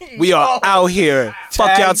We are out here.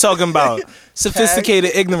 Fuck y'all talking about?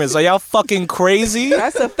 Sophisticated ignorance. Are y'all fucking crazy?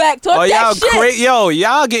 That's a fact. Talk Are y'all that shit. Yo,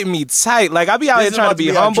 y'all getting me tight. Like, I be out here trying to be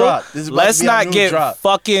humble. Let's not get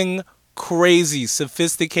fucking crazy.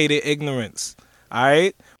 Sophisticated ignorance. All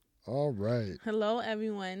right? All right. Hello,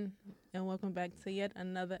 everyone, and welcome back to yet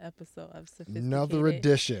another episode of Sophisticated. Another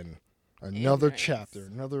edition. Another Ignorance.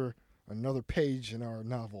 chapter. Another page in our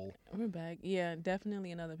novel. We're back. Yeah,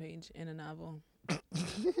 definitely another page in a novel.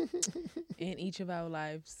 In each of our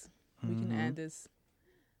lives, we can add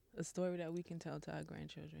a story that we can tell to our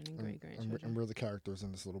grandchildren and great-grandchildren. And we're the characters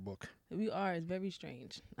in this little book. We are. It's very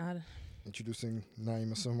strange. Introducing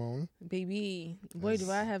Naima Simone. Baby, boy,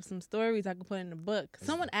 do I have some stories I can put in the book.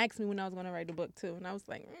 Someone asked me when I was going to write the book, too, and I was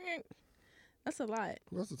like, that's a lot.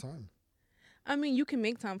 Who has the time? I mean, you can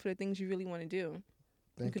make time for the things you really want to do.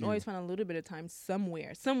 You can always find a little bit of time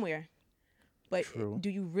somewhere. But do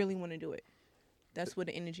you really want to do it? That's where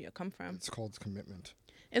the energy will come from. It's called commitment.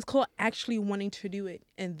 It's called actually wanting to do it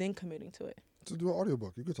and then committing to it. To do an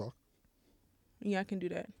audiobook, you could talk. Yeah, I can do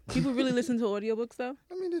that. People really listen to audiobooks, though?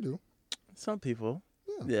 I mean, they do. Some people.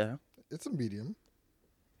 Yeah. It's a medium.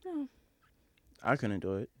 No. I couldn't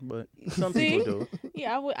do it, but some people do.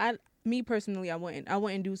 Yeah, me personally, I wouldn't. I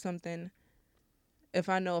wouldn't do something if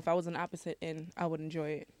I know if I was on the opposite end, I would enjoy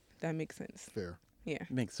it. That makes sense. Fair. Yeah.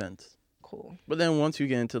 Makes sense. Cool. But then once you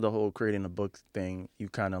get into the whole creating a book thing, you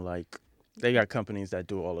kind of like, they got companies that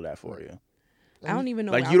do all of that for you. I don't even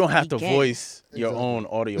know. Like, you don't have to voice your own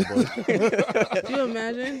audiobook. Do you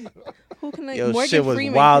imagine? Who can Morgan shit was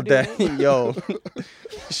Freeman wild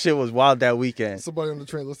shit was wild that weekend. Somebody on the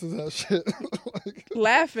train listens to that shit.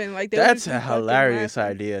 Laughing like that's a hilarious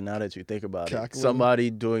idea now that you think about Cackling. it. Somebody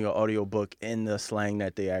doing an audiobook in the slang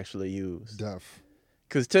that they actually use. Deaf.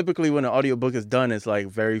 Because typically when an audiobook is done, it's like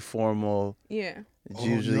very formal. Yeah. It's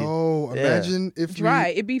usually no. Imagine if dry.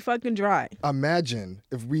 It'd be fucking dry. Imagine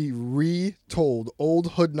if we retold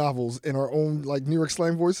old hood novels in our own like New York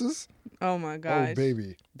slang voices. Oh my god. Oh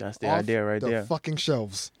baby. That's the idea right there. Fucking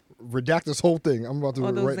shelves. Redact this whole thing. I'm about to do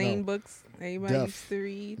all it those right Zane now. books everybody used to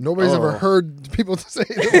read. Nobody's ever heard people say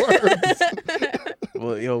the words.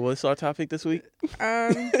 Well, what's our topic this week?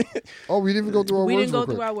 Oh, we didn't even go through our words. We didn't go real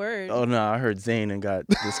through quick. our words. Oh no, I heard Zane and got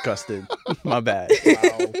disgusted. My bad.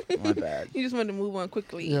 Wow. My bad. You just wanted to move on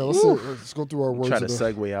quickly. Yeah, let's go through our words. Try to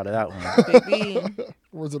segue out of that one. Baby.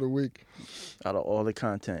 Words of the week. Out of all the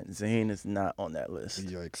content, Zane is not on that list.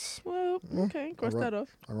 Yikes. Well, okay, cross that off.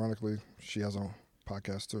 Ironically, she has a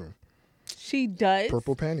podcast too. She does.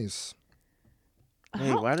 Purple Panties.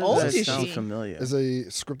 Hey, why does that sound familiar? It's a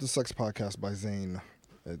scripted sex podcast by Zane.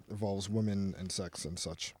 It involves women and sex and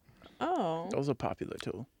such. Oh. Those are popular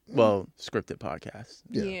too. Well, scripted podcasts.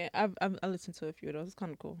 Yeah, I listened to a few of those. It's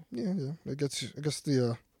kind of cool. Yeah. It gets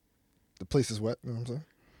the place is wet. You know what I'm saying?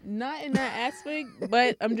 Not in that aspect,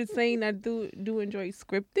 but I'm just saying I do enjoy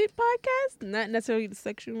scripted podcasts, not necessarily the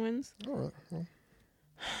sexual ones. All right. Well,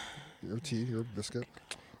 your tea, your biscuit.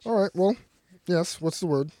 All right. Well, yes. What's the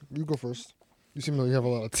word? You go first. You seem like you have a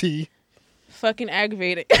lot of tea. Fucking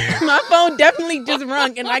aggravated. My phone definitely just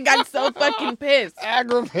rung, and I got so fucking pissed.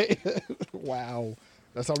 Aggravated. Wow.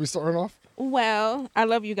 That's how we starting off? Well, I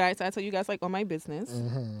love you guys. I tell you guys like all my business.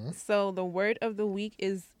 Mm-hmm. So the word of the week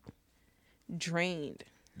is drained.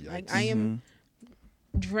 Yikes. Like I am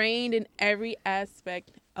drained in every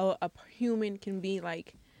aspect a human can be,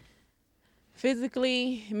 like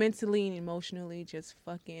physically, mentally, and emotionally just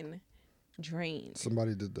fucking drained.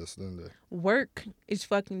 Somebody did this, didn't they? Work is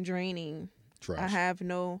fucking draining. Trash. I have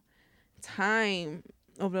no time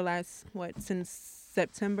over the last, since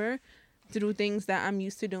September to do things that I'm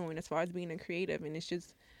used to doing as far as being a creative. And it's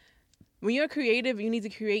just, when you're creative, you need to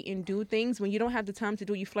create and do things. When you don't have the time to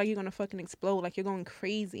do it, you feel like you're going to fucking explode. Like you're going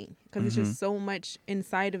crazy. Because it's just so much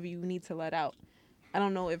inside of you need to let out. I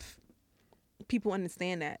don't know if people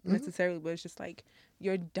understand that necessarily, but it's just like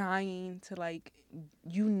you're dying to, like,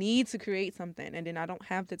 you need to create something. And then I don't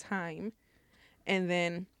have the time. And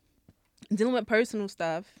then dealing with personal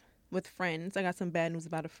stuff with friends. I got some bad news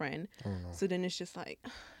about a friend. Oh, no. So then it's just like,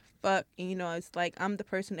 fuck. And, it's like I'm the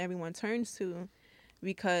person everyone turns to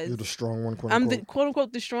because You're the strong one, quote I'm unquote. the quote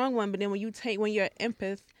unquote the strong one. But then when you're an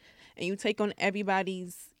empath and you take on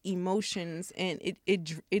everybody's emotions and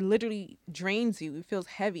it literally drains you. It feels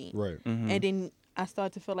heavy. Right. And then I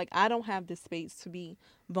start to feel like I don't have the space to be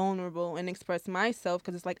vulnerable and express myself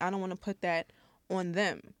because it's like I don't want to put that on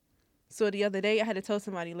them. So the other day I had to tell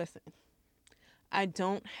somebody, listen, I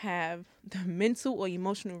don't have the mental or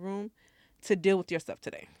emotional room to deal with your stuff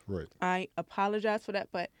today. Right. I apologize for that,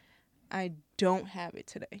 but I don't have it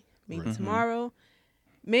today. Maybe tomorrow,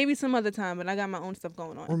 maybe some other time, but I got my own stuff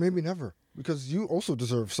going on. Or maybe never. Because you also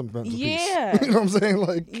deserve some mental peace. Yeah. You know what I'm saying?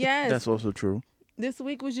 Like, yes. That's also true. This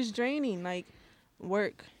week was just draining, like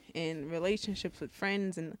work and relationships with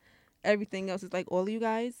friends and everything else. It's like, all of you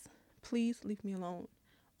guys, please leave me alone.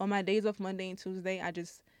 On my days off, Monday and Tuesday,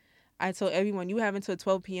 I told everyone, you have until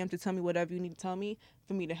 12 p.m. to tell me whatever you need to tell me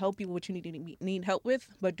for me to help you with what you need help with,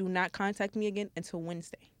 but do not contact me again until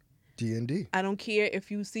Wednesday. D&D. I don't care if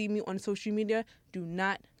you see me on social media. Do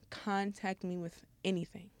not contact me with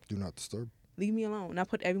anything. Do not disturb. Leave me alone. I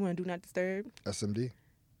put everyone on do not disturb. SMD.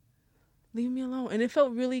 Leave me alone. And it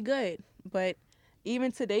felt really good. But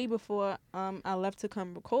even today before I left to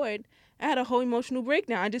come record, I had a whole emotional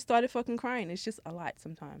breakdown. I just started fucking crying. It's just a lot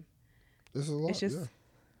sometimes. This is a lot, It's just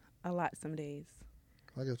a lot some days.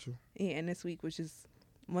 I get you. Yeah, and this week was just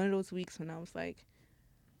one of those weeks when I was like,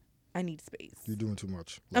 I need space. You're doing too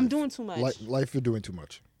much. I'm doing too much. Life, you're doing too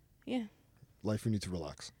much. Yeah. Life, you need to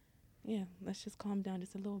relax. Yeah, let's just calm down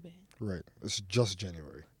just a little bit. Right. It's just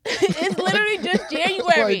January. It's literally just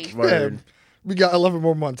January. Like, man, we got 11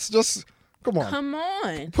 more months. Just, come on. Come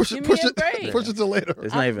on. Push Give it, me a break. push it till later.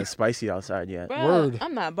 It's not even spicy outside yet. Bro, Word.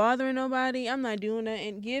 I'm not bothering nobody. I'm not doing that.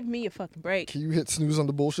 And give me a fucking break. Can you hit snooze on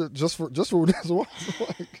the bullshit just for what it's worth?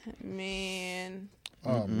 Like, Man.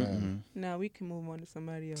 oh, man. No, we can move on to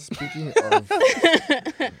somebody else. Speaking of,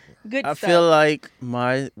 Good I stuff. feel like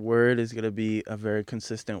my word is going to be a very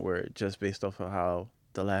consistent word just based off of how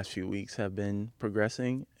the last few weeks have been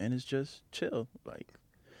progressing, and it's just chill. Like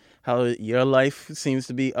how your life seems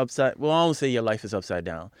to be upside, well, I won't say your life is upside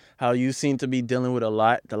down. How you seem to be dealing with a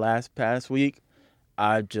lot the past week,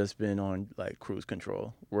 I've just been on like cruise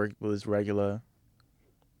control. Work was regular.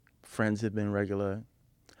 Friends have been regular.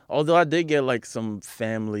 Although I did get like some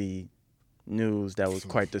family news that was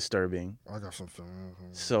quite disturbing. I got some feeling.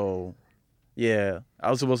 So, yeah,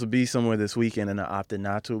 I was supposed to be somewhere this weekend and I opted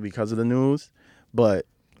not to because of the news. But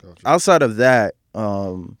Gotcha. outside of that,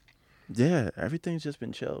 yeah, everything's just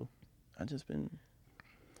been chill. I don't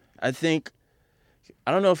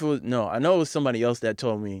know if it was, no, I know it was somebody else that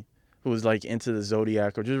told me who was like into the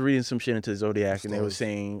Zodiac or just reading some shit into the Zodiac, and they were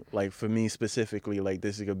saying like for me specifically, like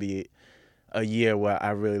this is gonna be a year where I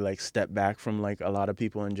really like step back from like a lot of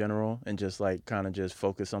people in general and just like kind of just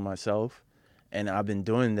focus on myself. And I've been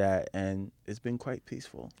doing that, and it's been quite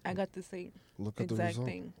peaceful. I got the same Look at the exact result.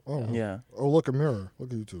 thing. Oh, Yeah. Oh, look, a mirror.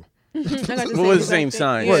 Look at you two. I got the Well, it's the exact same thing.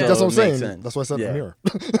 sign. Right, so that's what I'm it makes saying. sense. That's why I said Yeah. the mirror.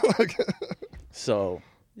 So,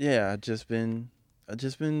 yeah, I've just been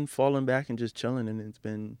falling back and just chilling, and it's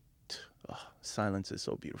been silence is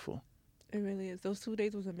so beautiful. It really is. Those 2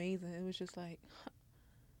 days was amazing. It was just like,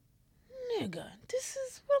 nigga, this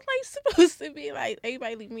is what life's supposed to be like.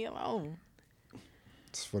 Everybody leave me alone.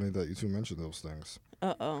 It's funny that you two mentioned those things.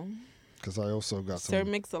 Uh-oh. Because I also got Sir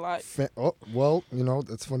some... Mix-a-Lot. Oh, well, you know,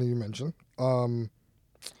 it's funny you mention.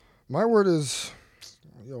 My word is...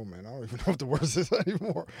 Yo, man, I don't even know what the word is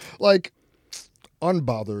anymore. Like,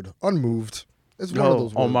 unbothered, unmoved. It's one of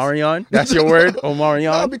those words. Omarion? That's your word?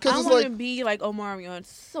 Omarion? No, because I it's want to like... be like Omarion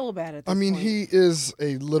so bad at this I mean, point. he is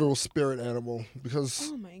a literal spirit animal. Because,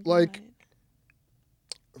 Oh my God. like...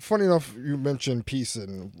 Funny enough, you mentioned peace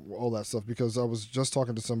and all that stuff because I was just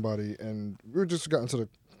talking to somebody and we were just got into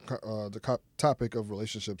the topic of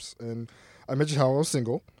relationships, and I mentioned how I was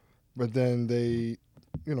single, but then they,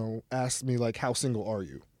 you know, asked me like, "How single are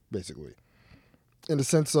you?" Basically, in the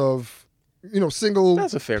sense of, you know, single,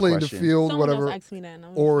 That's a fair playing question. the field, Someone whatever, else asked me that, and I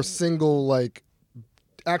was or like, single like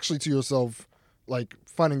actually to yourself, like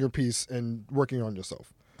finding your peace and working on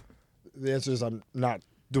yourself. The answer is I'm not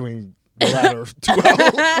doing the latter too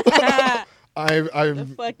well.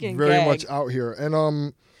 I'm fucking very gag. much out here,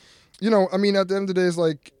 and you know, I mean, at the end of the day, it's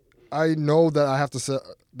like I know that I have to set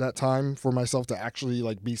that time for myself to actually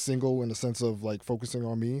like be single in the sense of like focusing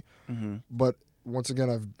on me. Mm-hmm. But once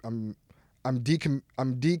again, I'm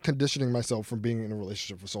deconditioning myself from being in a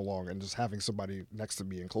relationship for so long and just having somebody next to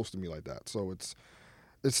me and close to me like that. So it's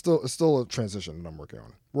still a transition that I'm working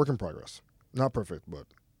on. Work in progress. Not perfect, but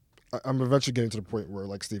I'm eventually getting to the point where,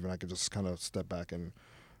 like Steven, I can just kind of step back and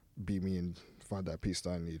be me and find that peace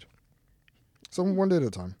that I need. So one day at a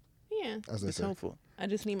time, yeah. as they It's say. helpful. I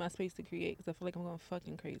just need my space to create because I feel like I'm going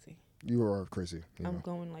fucking crazy. You are crazy. You I'm know.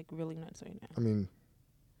 going like really nuts right now. I mean,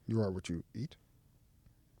 you are what you eat.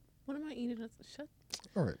 What am I eating? Shut.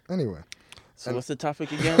 All right. Anyway, So what's the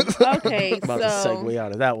topic again? Okay, About to so segue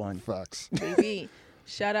out of that one. facts. baby,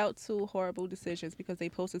 shout out to Horrible Decisions because they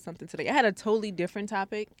posted something today. I had a totally different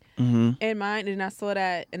topic Mm-hmm. in mind, and I saw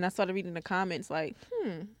that, and I started reading the comments like,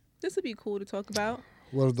 this would be cool to talk about.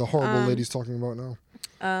 What are the horrible ladies talking about now?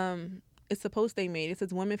 It's a post they made. It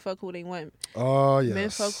says women fuck who they want. Oh, yes. Men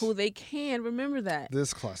fuck who they can. Remember that.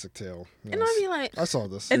 This classic tale. Yes. And I be like, I saw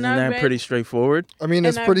this. Isn't that pretty straightforward? I mean,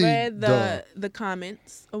 it's pretty. I read duh. the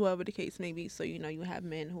comments, or whatever the case may be. So you have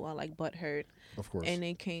men who are like butthurt. Of course. And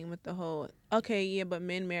they came with the whole, okay, yeah, but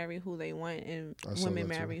men marry who they want and women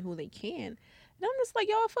marry who they can. And I'm just like,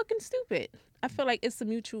 y'all are fucking stupid. I feel like it's a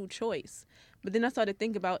mutual choice. But then I started to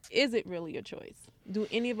think about, is it really a choice? Do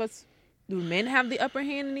men have the upper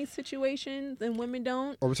hand in these situations and women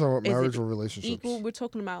don't? Are we talking about marriage or relationships? Equal? We're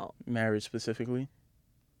talking about marriage specifically.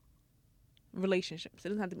 Relationships. It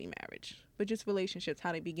doesn't have to be marriage, but just relationships,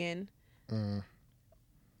 how they begin.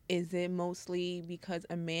 Is it mostly because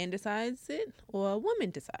a man decides it or a woman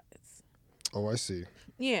decides? Oh, I see.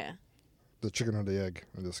 Yeah. The chicken or the egg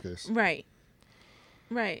in this case. Right.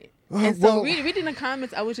 And so reading the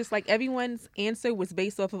comments, I was just like, everyone's answer was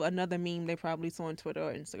based off of another meme they probably saw on Twitter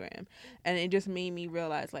or Instagram. And it just made me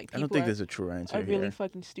realize, like, people I don't think there's a true answer are really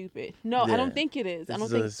fucking stupid. No, yeah. I don't think it is. I don't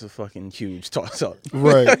think it's a fucking huge toss-up.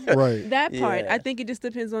 Right. That part, I think it just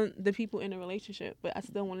depends on the people in the relationship. But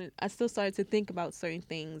I still started to think about certain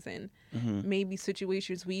things and maybe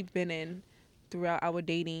situations we've been in throughout our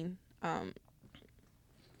dating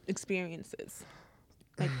experiences.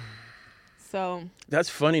 Like, so that's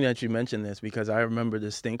funny that you mentioned this because I remember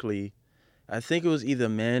distinctly, I think it was either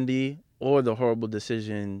Mandy or the Horrible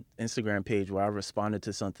Decision Instagram page where I responded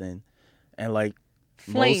to something and like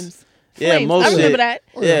Flames. I remember shit, that.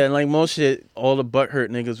 And like most shit, all the butthurt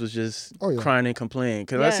niggas was just crying and complaining.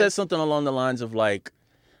 Because I said something along the lines of like,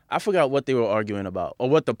 I forgot what they were arguing about or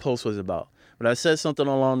what the post was about. But I said something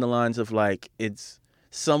along the lines of like, it's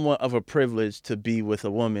somewhat of a privilege to be with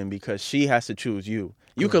a woman because she has to choose you.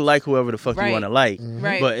 You could like whoever the fuck you want to like.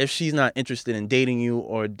 Right. But if she's not interested in dating you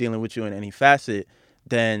or dealing with you in any facet,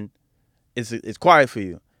 then it's quiet for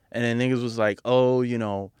you. And then niggas was like, oh, you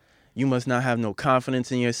must not have no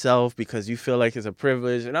confidence in yourself because you feel like it's a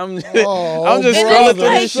privilege. And I'm just scrolling through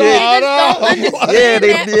this shit.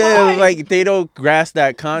 Like they don't grasp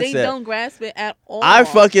that concept. They don't grasp it at all. I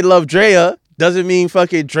fucking love Drea. Doesn't mean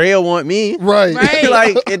fucking Drea want me. Right.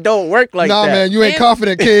 Like, it don't work like that. Nah, man, you ain't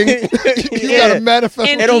confident, King. You gotta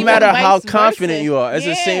manifest. It don't matter how confident you are. It's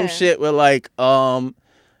the same shit with, like, a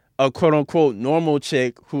quote-unquote normal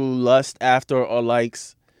chick who lusts after or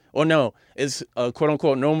likes... Or no, it's a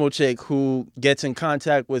quote-unquote normal chick who gets in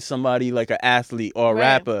contact with somebody like an athlete or a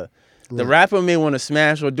rapper. The rapper may want to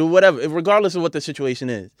smash or do whatever, regardless of what the situation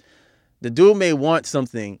is. The dude may want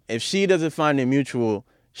something. If she doesn't find it mutual...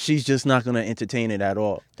 she's just not going to entertain it at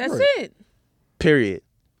all. That's it. Period.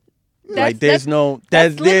 That's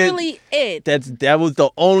literally it. That was the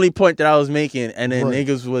only point that I was making. And then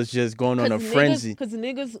niggas was just going on a frenzy. Because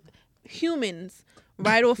niggas, humans,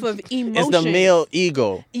 ride off of emotion. It's the male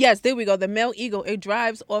ego. Yes, there we go. The male ego. It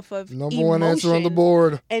drives off of Number emotion. one answer on the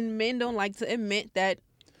board. And men don't like to admit that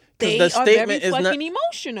they are very fucking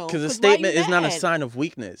emotional. Because the statement is not a sign of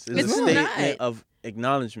weakness. It's a statement of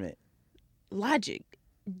acknowledgement. Logic.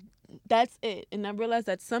 That's it. And I realized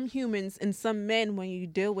that some humans and some men, when you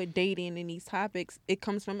deal with dating and these topics, it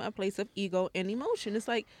comes from a place of ego and emotion. It's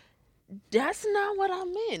like, that's not what I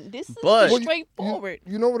meant. This is straightforward.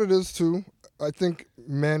 You know what it is, too? I think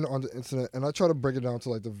men on the internet, and I try to break it down to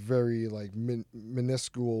like the very like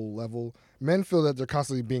minuscule level, men feel that they're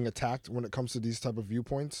constantly being attacked when it comes to these type of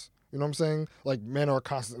viewpoints. You know what I'm saying? Like, men are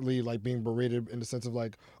constantly, like, being berated in the sense of,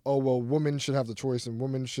 like, oh, well, women should have the choice and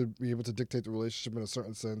women should be able to dictate the relationship in a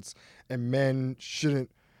certain sense. And men shouldn't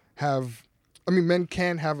have... I mean, men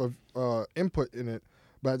can have a input in it,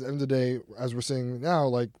 but at the end of the day, as we're saying now,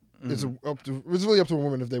 like, it's really up to a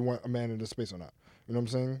woman if they want a man in this space or not. You know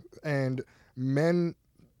what I'm saying? And men,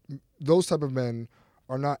 those type of men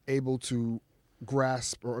are not able to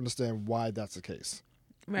grasp or understand why that's the case.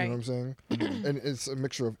 Right. You know what I'm saying? And it's a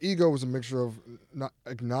mixture of ego. It's a mixture of not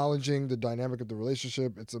acknowledging the dynamic of the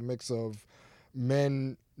relationship. It's a mix of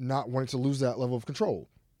men not wanting to lose that level of control.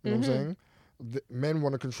 You know what I'm saying? Men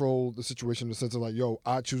want to control the situation in the sense of like, yo,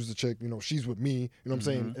 I choose the chick. She's with me. You know what I'm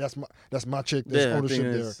saying? That's my chick. There's ownership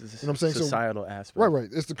there. You know what I'm saying? Societal aspect. Right.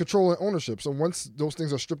 It's the control and ownership. So once those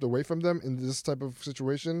things are stripped away from them in this type of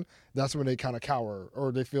situation, that's when they kind of cower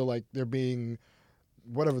or they feel like they're being...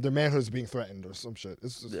 whatever, their manhood is being threatened or some shit.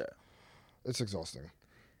 It's just, it's exhausting.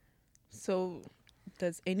 So,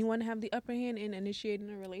 does anyone have the upper hand in initiating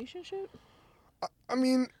a relationship? I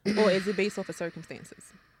mean... or is it based off of circumstances?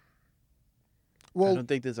 Well, I don't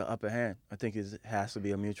think there's an upper hand. I think it has to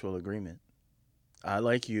be a mutual agreement. I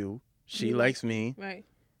like you. She likes me. Right.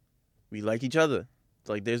 We like each other. It's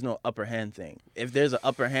like there's no upper hand thing. If there's an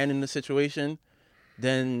upper hand in the situation,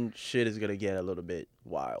 then shit is going to get a little bit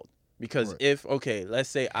wild. Because let's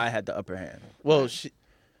say I had the upper hand. Well,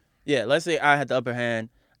 let's say I had the upper hand.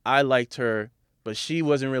 I liked her, but she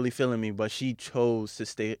wasn't really feeling me, but she chose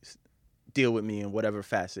to deal with me in whatever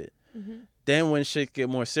facet. Mm-hmm. Then when shit get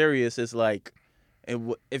more serious, it's like,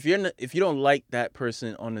 if you don't like that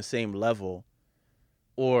person on the same level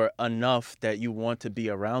or enough that you want to be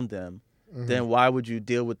around them, then why would you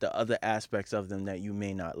deal with the other aspects of them that you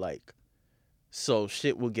may not like? So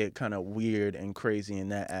shit will get kind of weird and crazy in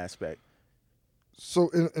that aspect. So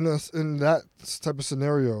in that type of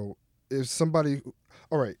scenario, if somebody,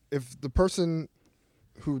 all right, if the person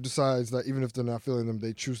who decides that even if they're not feeling them,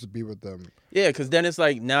 they choose to be with them. Yeah, because then it's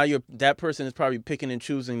like now that person is probably picking and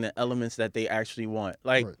choosing the elements that they actually want.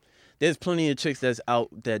 Like, there's plenty of chicks that's out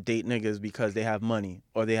that date niggas because they have money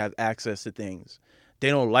or they have access to things. They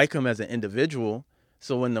don't like them as an individual.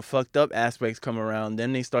 So when the fucked up aspects come around,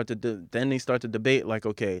 then they start to debate like,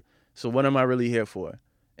 okay, so what am I really here for?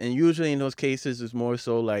 And usually in those cases, it's more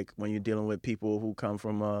so like when you're dealing with people who come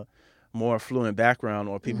from a more affluent background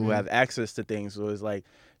or people who have access to things. So it's like,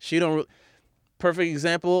 perfect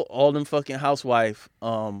example, all them fucking housewife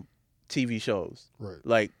TV shows. Right.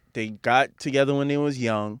 Like, they got together when they was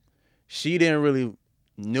young. She didn't really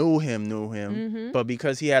knew him, but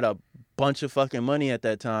because he had a bunch of fucking money at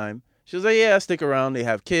that time, she was like, yeah, stick around. They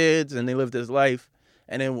have kids and they live this life.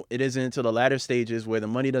 And then it isn't until the latter stages where the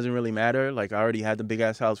money doesn't really matter. Like, I already had the big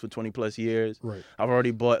ass house for 20 plus years. Right. I've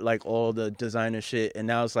already bought like all the designer shit. And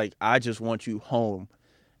now it's like, I just want you home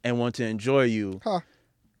and want to enjoy you. Huh.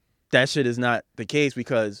 That shit is not the case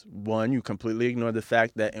because, one, you completely ignore the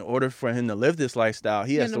fact that in order for him to live this lifestyle,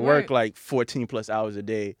 he has to work like 14 plus hours a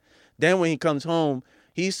day. Then when he comes home,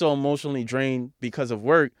 he's so emotionally drained because of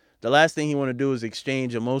work. The last thing he want to do is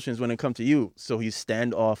exchange emotions when it comes to you. So he's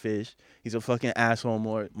standoffish. He's a fucking asshole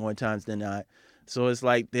more times than not. So it's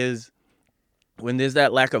like when there's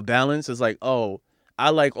that lack of balance, it's like, oh,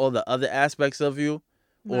 I like all the other aspects of you,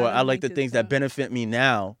 or I like the things that benefit me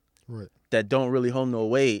now that don't really hold no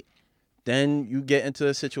weight. Then you get into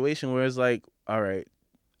a situation where it's like, all right,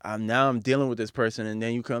 I'm dealing with this person, and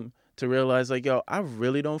then you come to realize like, yo, I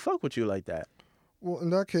really don't fuck with you like that. Well,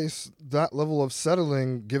 in that case, that level of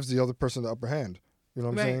settling gives the other person the upper hand. You know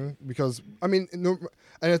what I'm saying? Because, I mean, and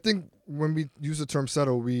I think when we use the term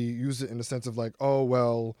settle, we use it in the sense of like, oh,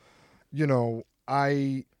 well, you know,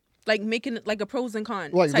 like making it like a pros and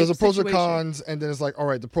cons. Like, there's a pros and cons, and then it's like, all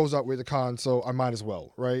right, the pros outweigh the cons, so I might as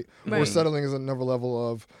well, right? Or settling is another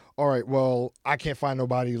level of, all right, well, I can't find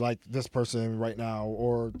nobody like this person right now,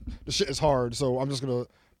 or the shit is hard, so I'm just going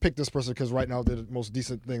to pick this person because right now they're the most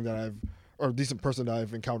decent thing decent person that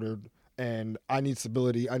I've encountered, and I need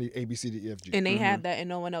stability. I need A, B, C, D, E, F, G. And they have that, and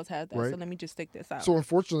no one else has that. Right? So let me just stick this out. So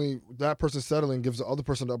unfortunately, that person settling gives the other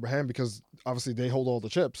person the upper hand because obviously they hold all the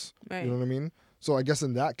chips. Right. You know what I mean? So I guess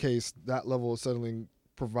in that case, that level of settling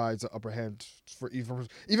provides an upper hand for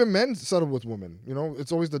even men settle with women. You know,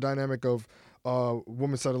 it's always the dynamic of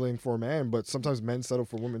woman settling for a man, but sometimes men settle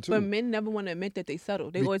for women too. But men never want to admit that they settle.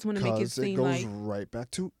 They always want to make it seem like it goes right back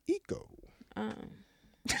to ego.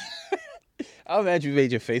 I'm glad you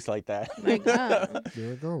made your face like that. Like,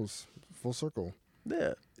 there it goes. Full circle.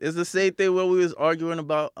 Yeah. It's the same thing where we was arguing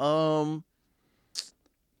about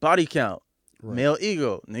body count. Right. Male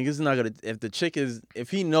ego. Niggas not gonna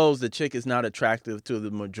if he knows the chick is not attractive to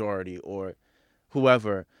the majority or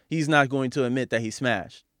whoever, he's not going to admit that he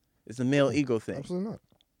smashed. It's a male ego thing. Absolutely not.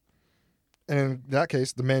 And in that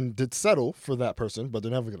case, the men did settle for that person, but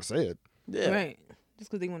they're never gonna say it. Yeah. Right. Just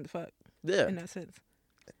because they want to fuck. Yeah. In that sense.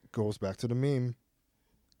 Goes back to the meme.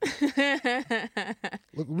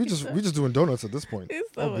 Look, we just doing donuts at this point.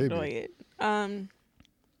 It's so annoying.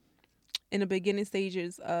 In the beginning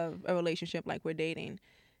stages of a relationship, like we're dating,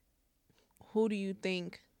 who do you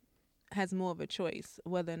think has more of a choice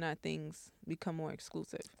whether or not things become more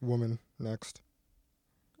exclusive? Woman next.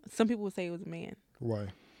 Some people would say it was a man. Why?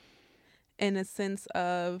 In a sense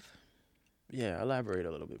of. Yeah, elaborate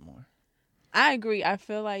a little bit more. I agree. I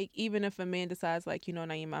feel like even if a man decides, like, you know,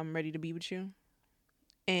 Naeem, I'm ready to be with you,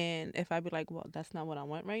 and if I be like, well, that's not what I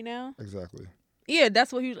want right now. Exactly. Yeah,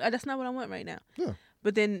 that's not what I want right now. Yeah.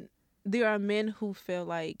 But then there are men who feel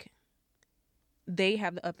like they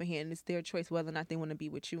have the upper hand. It's their choice whether or not they want to be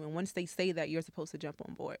with you. And once they say that, you're supposed to jump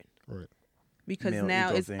on board. Right. Because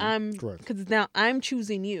now I'm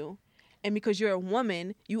choosing you, and because you're a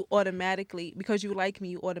woman, you automatically, because you like me,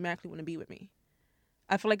 you automatically want to be with me.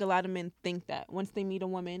 I feel like a lot of men think that once they meet a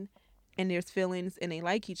woman and there's feelings and they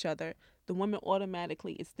like each other, the woman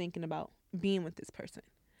automatically is thinking about being with this person.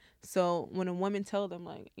 So when a woman tells them,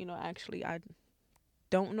 like, you know, actually, I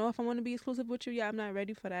don't know if I want to be exclusive with you. Yeah, I'm not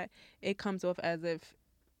ready for that. It comes off as if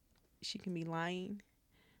she can be lying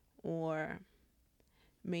or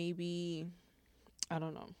maybe I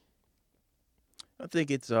don't know. I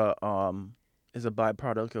think it's a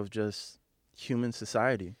byproduct of just human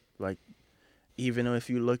society. Like, even if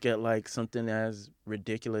you look at like something as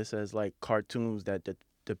ridiculous as like cartoons that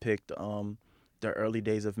depict the early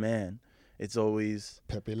days of man, it's always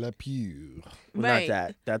Pepe Le Pew. Well, Right. Not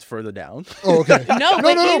that. That's further down. Oh, okay. No,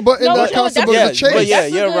 But in that concept of the chase. But yeah,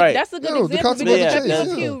 you're right. That's a good No, the example concept because of the Pepe chase,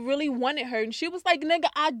 Le yeah. Pew really wanted her, and she was like, "Nigga,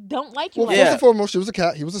 I don't like you." Well, like first Yeah. and foremost, she was a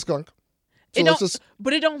cat. He was a skunk. So It let's don't, just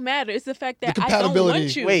but it don't matter. It's the fact the that I don't want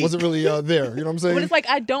compatibility you. Wait. wasn't really there. You know what I'm saying? But it's like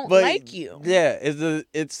I don't But like you. Yeah,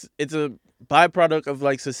 it's a byproduct of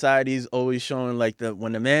like society's always showing like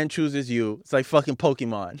when the man chooses you, it's like fucking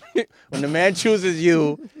Pokemon. When the man chooses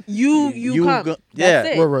you, You come. yeah,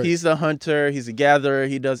 That's it. Right. he's the hunter, he's a gatherer,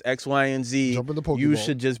 he does X, Y, and Z. Jump in the Pokeball. You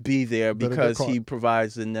should just be there Better get because caught. he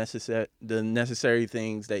provides the necessary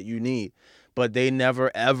things that you need. But they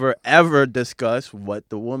never, ever, ever discuss what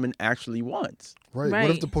the woman actually wants. Right. What Right.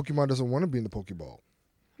 if the Pokemon doesn't want to be in the Pokeball?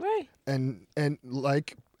 Right. And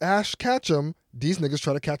like Ash Ketchum, these niggas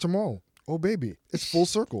try to catch them all. Oh baby, it's full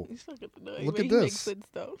circle. He's fucking annoying, Look but at he makes this. sense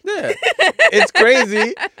though. Yeah, it's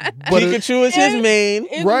crazy. But Pikachu is his main.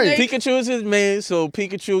 It Right. makes- Pikachu is his main, so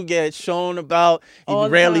Pikachu gets shown about. He All the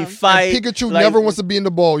rarely time. fight. Pikachu like- never wants to be in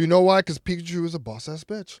the ball. You know why? Because Pikachu is a boss ass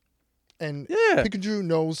bitch, and Yeah. Pikachu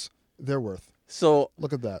knows their worth. So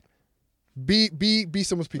Look at that. Be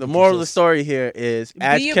someone's Pikachu. the moral of the sis. story here is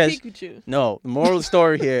Ash Be a Ketchum. Pikachu. No, the moral of the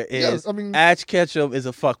story here Yes, is I mean- Ash Ketchum is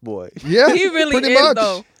a fuckboy. Yeah, He really pretty is much.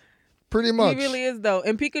 though. Pretty much. He really is though,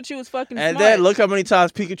 and Pikachu is fucking And smart. then look how many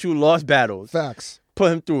times Pikachu lost battles, Facts.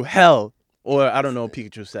 put him through hell, or I don't know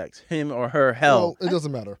Pikachu sex, him or her hell. Well, it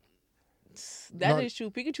doesn't matter. That is not- true.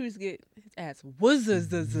 Pikachu's get his ass whooped,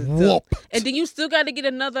 Whooped. and then you still got to get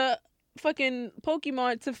another fucking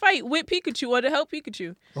Pokemon to fight with Pikachu or to help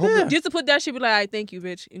Pikachu. I hope that- Just to put that shit, be like, all right, thank you,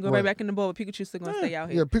 bitch, and go right Right. back in the bowl. But Pikachu's still gonna stay out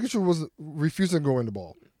Yeah, here. Pikachu was refusing to go in the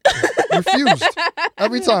ball. Refused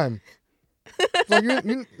every time. It's like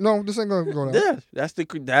no, this ain't gonna go down. Yeah,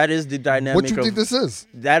 that is the dynamic. What you of, think this is?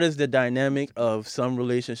 That is the dynamic of some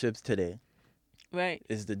relationships today. Right.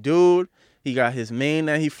 Is the dude. He got his main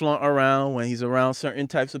that he flaunt around when he's around certain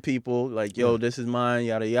types of people. Like, yo, this is mine,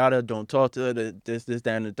 yada, yada. Don't talk to her. This, that,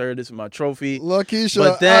 and the third. This is my trophy. Lakeisha,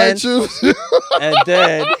 But then- I choose you. And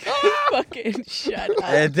then, Fucking shut up.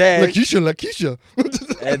 and then, Lakeisha.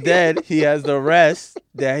 and then he has the rest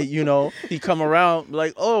that, he come around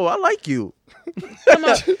like, oh, I like you. Come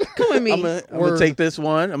with me. I'm going to Word. take this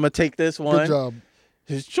one. I'm going to take this one. Good job.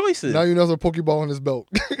 His choices. Now you know there's a Pokeball in his belt.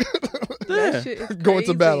 Yeah. That shit is Going to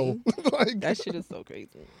crazy. battle. Like, That shit is so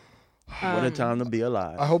crazy. What a time to be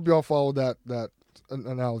alive. I hope y'all follow that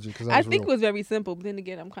analogy because I was think real. it was very simple, but then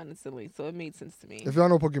again, I'm kind of silly, so it made sense to me. If y'all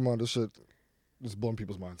know Pokemon, this shit is blowing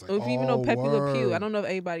people's minds. Like, Or if you even know Pepe Le Pew, word. I don't know if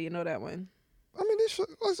anybody know that one. I mean,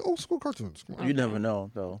 it's old school cartoons. Come on. You never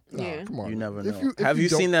know, though. Nah, Yeah. come on. You never know. If Have you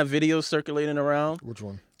don't- seen that video circulating around Which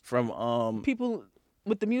one? from People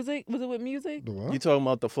with the music, was it with music? The what? you talking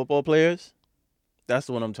about the football players? That's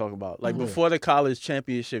the one I'm talking about. Like Mhm. before the college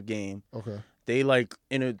championship game, Okay. they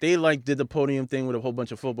did the podium thing with a whole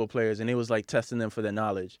bunch of football players, and it was like testing them for their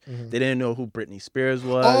knowledge. Mhm. They didn't know who Britney Spears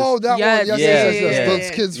was. Oh, that Yes, one. Yes, yeah, yes, yes, yes. yeah, Those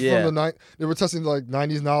yeah. kids Yeah. from the night, they were testing like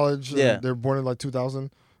 90s knowledge. And Yeah. They were born in like 2000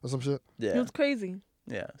 or some shit. It yeah, was crazy.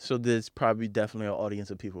 yeah. So there's probably definitely an audience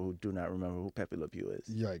of people who do not remember who Pepe Le Pew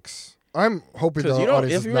is. Yikes. I'm hoping Because the you don't.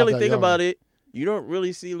 audience If is you not really that think young. about it, you don't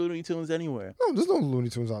really see Looney Tunes anywhere. No, there's no Looney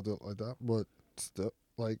Tunes out there like that. But still,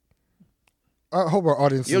 like, I hope our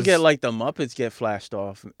audience You'll is get like the Muppets get flashed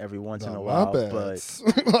off every once in the a while, Muppets.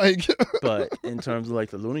 like, but in terms of like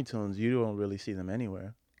the Looney Tunes, you don't really see them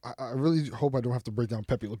anywhere. I really hope I don't have to break down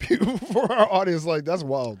Pepe Le Pew for our audience. Like, that's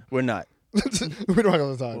wild. We're not. We don't have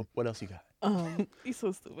all the time. What else you got? He's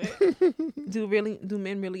so stupid. Do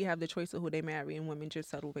men really have the choice of who they marry, and women just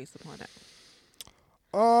settle based upon that?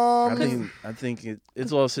 I think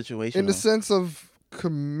it's all situational. In the sense of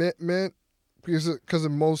commitment, because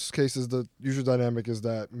in most cases the usual dynamic is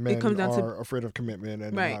that men comes down to- are afraid of commitment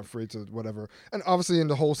and Right. not afraid to whatever. And obviously in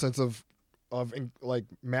the whole sense of like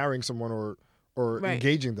marrying someone or Right.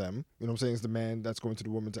 engaging them, you know what I'm saying, is the man that's going to the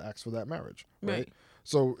woman to ask for that marriage. Right. Right.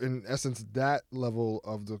 So in essence, that level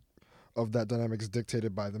of that dynamic is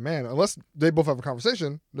dictated by the man. Unless they both have a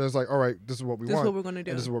conversation, then it's like, all right, this is what we This is want. what we're gonna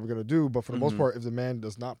do. And this is what we're gonna do. But for the most Mhm. part, if the man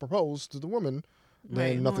does not propose to the woman, then Right,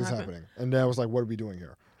 it won't nothing's happen. happening. And then I was like, what are we doing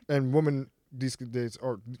here? And women these days,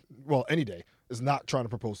 or well, any day, is not trying to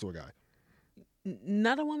propose to a guy.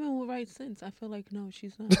 Not a woman with right sense. I feel like no,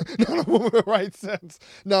 she's not. Not a woman with right sense.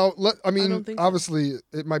 Now, I mean, don't think so. obviously,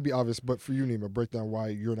 it might be obvious, but for you, Nima, break down why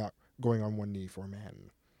you're not going on one knee for a man.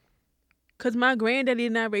 Cause my granddaddy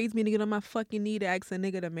did not raise me to get on my fucking knee to ask a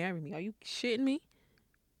nigga to marry me. Are you shitting me?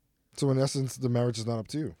 So in essence, the marriage is not up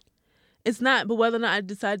to you. It's not, but whether or not I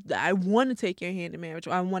decide that I want to take your hand in marriage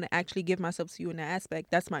or I want to actually give myself to you in that aspect,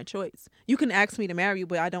 that's my choice. You can ask me to marry you,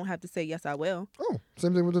 but I don't have to say yes, I will. Oh,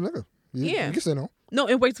 same thing with the nigga. Yeah. You can say no. No,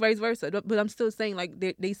 it works vice versa. But I'm still saying, like,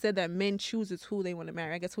 they said that men chooses who they want to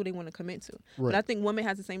marry. I guess who they want to commit to. Right. But I think women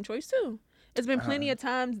has the same choice, too. It's been plenty of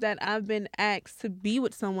times that I've been asked to be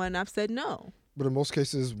with someone and I've said no. But in most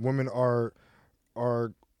cases, women are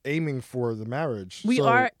aiming for the marriage. We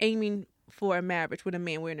are aiming for a marriage with a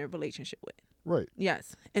man we're in a relationship with. Right.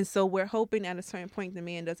 Yes. And so we're hoping at a certain point the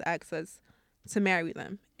man does ask us to marry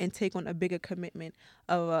them and take on a bigger commitment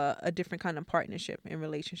of a different kind of partnership and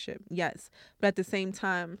relationship. Yes. But at the same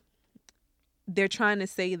time, they're trying to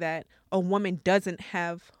say that a woman doesn't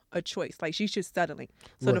have a choice. Like, she's just settling.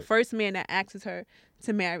 So Right. the first man that asks her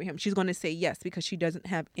to marry him, she's going to say yes because she doesn't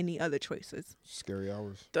have any other choices. Scary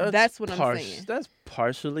hours. That's what I'm saying. That's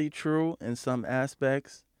partially true in some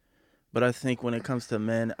aspects. But I think when it comes to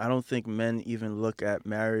men, I don't think men even look at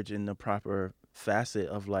marriage in the proper facet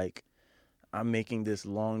of, like, I'm making this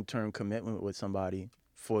long-term commitment with somebody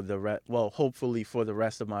for hopefully for the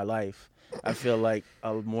rest of my life. I feel like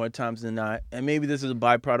more times than not, and maybe this is a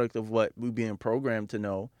byproduct of what we're being programmed to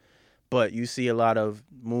know, but you see a lot of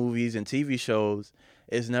movies and TV shows,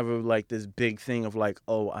 it's never like this big thing of like,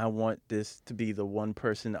 oh, I want this to be the one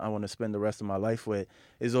person I want to spend the rest of my life with.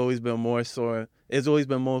 It's always been more so,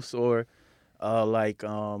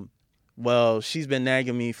 well, she's been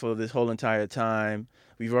nagging me for this whole entire time.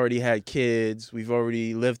 We've already had kids. We've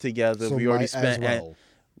already lived together. So we already spent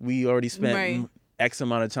Right. X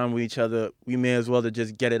amount of time with each other. We may as well to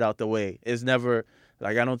just get it out the way. It's never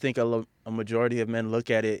like, I don't think a majority of men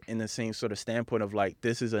look at it in the same sort of standpoint of like,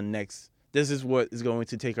 this is what is going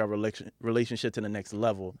to take our relationship to the next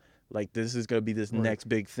level. Like, this is going to be this next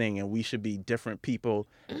big thing, and we should be different people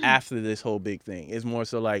after this whole big thing. It's more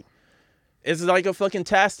so like, it's like a fucking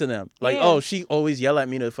task to them. Like, Yeah. oh, she always yell at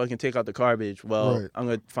me to fucking take out the garbage. Well, Right. I'm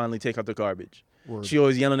going to finally take out the garbage. Word. She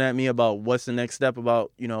always yelling at me about what's the next step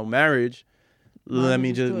about, marriage. Let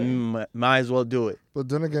me just, might as well do it. But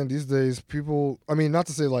then again, these days, people, I mean, not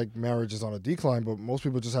to say like marriage is on a decline, but most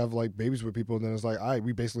people just have like babies with people, and then it's like, all right,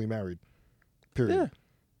 we basically married. Period. Yeah.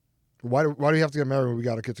 Why do you have to get married when we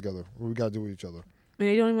got a kid together? What we got to do with each other? And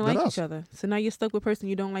they don't even Than like us. each other. So now you're stuck with a person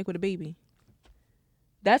you don't like with a baby.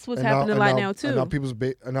 That's what's And happening a lot now, too.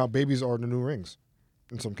 And now babies are the new rings,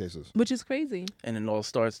 in some cases. Which is crazy. And it all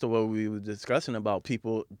starts to what we were discussing about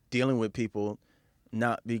people dealing with people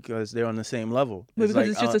not because they're on the same level. But because like,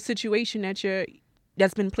 it's just a situation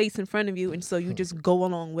that's been placed in front of you, and so you just go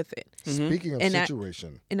along with it. Speaking of And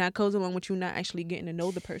situation, And that goes along with you not actually getting to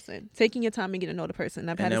know the person. Taking your time and getting to know the person.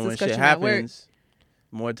 I've had and this then when shit discussion at work. happens,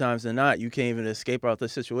 more times than not, you can't even escape out the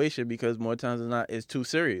situation because more times than not, it's too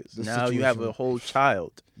serious. The Now you have a situation. whole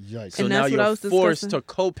child. yikes. So And now that's what I you're was forced discussing. to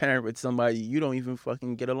co-parent with somebody you don't even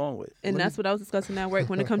fucking get along with. And that's what I was discussing at work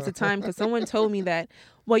when it comes to time. Because someone told me that,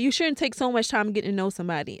 well, you shouldn't take so much time getting to know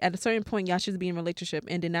somebody. At a certain point, y'all should be in a relationship.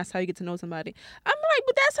 And then that's how you get to know somebody. I'm like,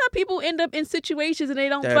 but that's how people end up in situations and they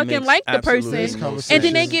don't That fucking makes like the absolutely person. no And And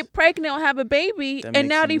then they sense. get pregnant or have a baby. That And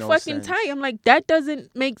now makes they no fucking sense. tight. I'm like, that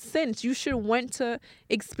doesn't make sense. You should want to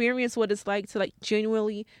experience what it's like to like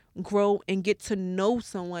genuinely grow and get to know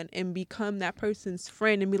someone and become that person's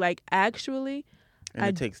friend and be like, actually, And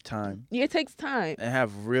it takes time. yeah, it takes time. And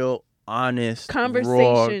have real, honest,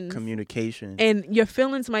 Conversations. raw communication. And your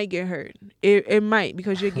feelings might get hurt. It might,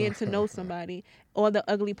 because you're getting to know somebody, all the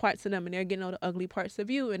ugly parts of them, and they're getting all the ugly parts of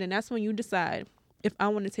you. And then that's when you decide if I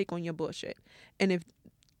want to take on your bullshit and if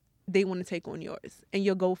they want to take on yours. And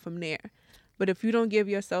you'll go from there. But if you don't give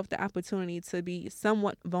yourself the opportunity to be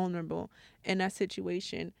somewhat vulnerable in that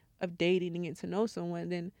situation of dating and getting to know someone,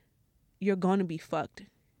 then you're going to be fucked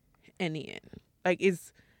in the end. Like,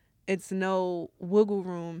 it's no wiggle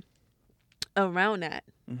room around that.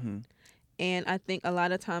 Mm-hmm. And I think a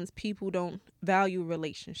lot of times people don't value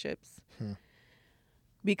relationships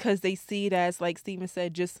because they see it as, like Steven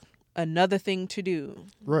said, just another thing to do.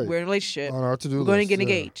 Right. We're in a relationship. On our to-do We're going to list, get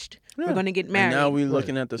yeah. engaged. We're going to get married. And now we're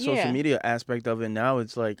looking at the social Yeah. media aspect of it. Now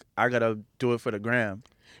it's like, I got to do it for the gram.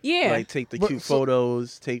 yeah. Like, take the But cute so-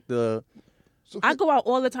 photos, take the... So I go out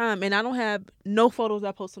all the time and I don't have no photos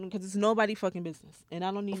I post on them because it's nobody fucking business. And I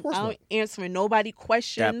don't need, course I don't not. answering nobody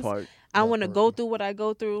questions. that part. I want to part. go through what I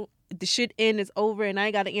go through. The shit end is over and I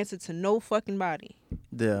ain't got to answer to no fucking body.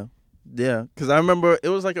 Yeah. Yeah. Because I remember it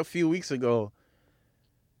was like a few weeks ago.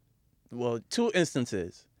 Well, 2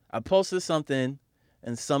 instances. I posted something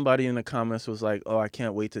and somebody in the comments was like, oh, I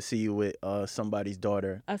can't wait to see you with somebody's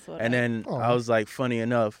daughter. I saw that. And then Aw. I was like, funny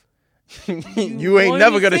enough, you ain't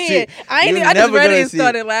never gonna see it. I just read it and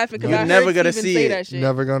started laughing because I never gonna see it.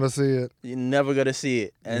 Never gonna see it. You're never gonna see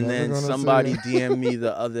it. And then somebody DM'd me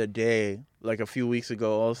the other day, like a few weeks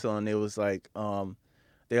ago, also, and it was like,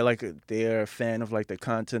 they're a fan of like the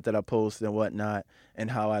content that I post and whatnot, and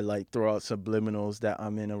how I like throw out subliminals that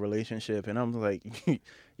I'm in a relationship, and I'm like,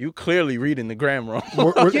 you clearly reading the gram wrong.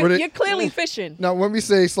 You're clearly fishing. Now, when we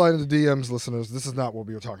say slide into DMs, listeners, this is not what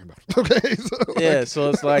we were talking about. Okay. So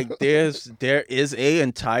it's like there is a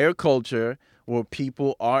entire culture where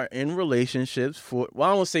people are in relationships for, well,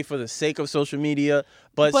 I won't say for the sake of social media,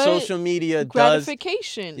 but social media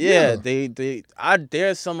gratification.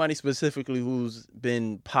 There's somebody specifically who's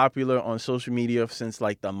been popular on social media since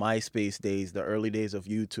like the MySpace days, the early days of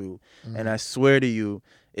YouTube. Mm-hmm. And I swear to you,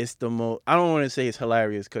 it's the most, I don't want to say it's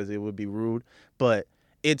hilarious because it would be rude, but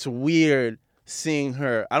it's weird seeing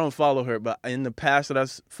her. I don't follow her, but in the past that I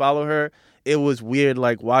follow her, it was weird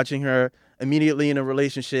like watching her immediately in a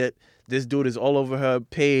relationship. This dude is all over her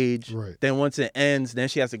page. Right. Then once it ends, then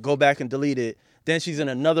she has to go back and delete it. Then she's in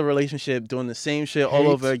another relationship doing the same shit all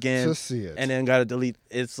over again. To see it. And then gotta delete.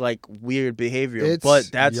 It's like weird behavior. But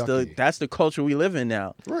that's the culture we live in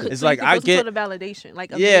now. Right. It's like I get sort of validation. Like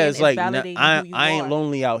it's like I ain't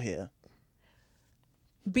lonely out here.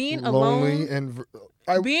 Being alone and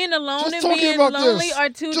being alone and being lonely are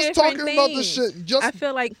two different things. Just talking about this shit. I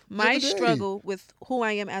feel like my struggle with who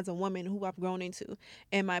I am as a woman, who I've grown into,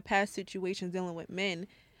 and my past situations dealing with men,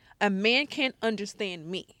 a man can't understand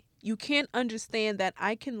me. You can't understand that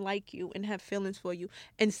I can like you and have feelings for you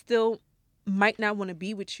and still might not want to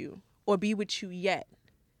be with you or be with you yet.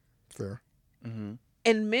 Fair. Mm-hmm.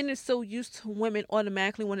 And men are so used to women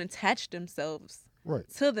automatically want to attach themselves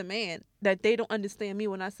to the man that they don't understand me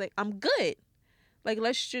when I say, I'm good. Like,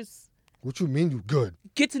 let's just... What you mean you good?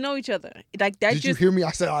 Get to know each other. Like that. Did you hear me?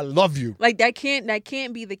 I said I love you. Like that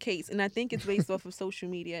can't be the case. And I think it's based off of social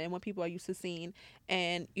media and what people are used to seeing,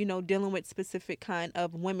 and dealing with specific kind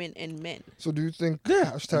of women and men. So do you think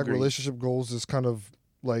hashtag relationship goals is kind of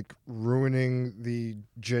like ruining the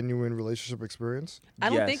genuine relationship experience?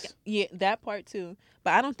 I don't think that part too.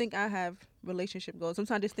 But I don't think I have relationship goals.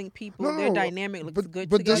 Sometimes I just think people their dynamic looks good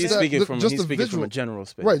together. He's speaking from a general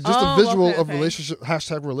space. Right, just a visual of relationship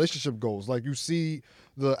hashtag relationship goals. Like you see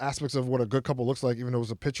the aspects of what a good couple looks like, even though it's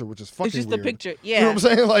a picture, which is fucking weird. It's just a picture, yeah. You know what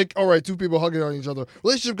I'm saying? Like, all right, two people hugging on each other.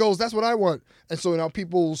 Relationship goals, that's what I want. And so now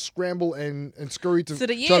people scramble and scurry to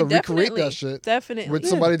try to recreate that shit with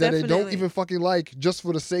somebody that they don't even fucking like, just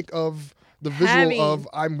for the sake of the visual of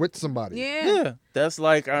I'm with somebody. Yeah. That's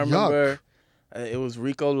like, I remember... it was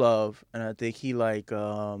Rico Love, and I think he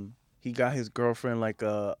he got his girlfriend like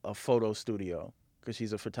a photo studio because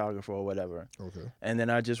she's a photographer or whatever. Okay. And then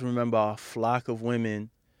I just remember a flock of women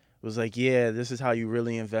was like, yeah, this is how you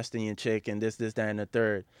really invest in your chick and this, that, and the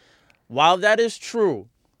third. While that is true,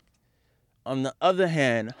 on the other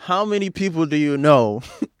hand, how many people do you know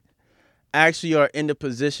actually are in the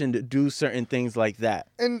position to do certain things like that?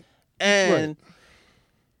 And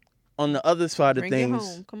on the other side of things... Bring it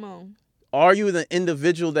home. Come on. Are you the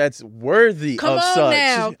individual that's worthy of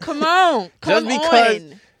such? Come on.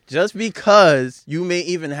 Just because you may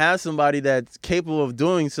even have somebody that's capable of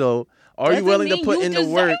doing so, are you willing to put in the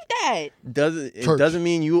work? It doesn't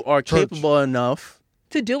mean you are capable enough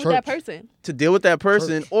to deal with that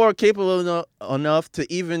person. Or capable enough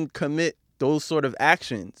to even commit those sort of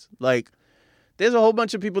actions. Like, there's a whole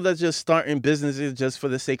bunch of people that's just starting businesses just for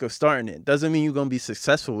the sake of starting it. Doesn't mean you're going to be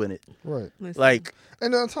successful in it. Right. Like,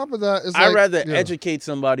 and on top of that, I'd rather educate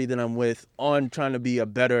somebody that I'm with on trying to be a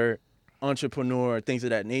better entrepreneur, things of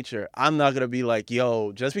that nature. I'm not going to be like,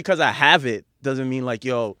 yo, just because I have it doesn't mean like,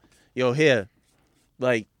 yo, here.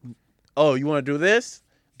 Like, oh, you want to do this?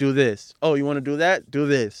 Do this. Oh, you want to do that? Do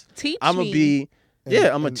this. I'm going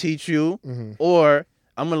to teach you. Mm-hmm. Or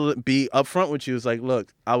I'm going to be upfront with you. It's like,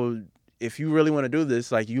 look, if you really want to do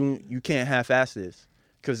this, like you can't half-ass this,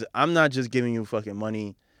 because I'm not just giving you fucking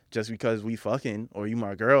money just because we fucking or you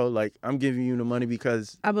my girl. Like, I'm giving you the money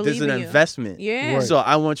because this is an investment. Yeah. Right. So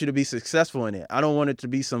I want you to be successful in it. I don't want it to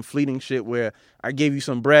be some fleeting shit where I gave you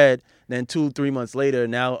some bread, then 2-3 months later,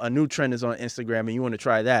 now a new trend is on Instagram and you want to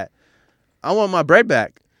try that. I want my bread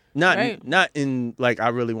back. Not in like I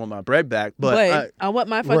really want my bread back, but I want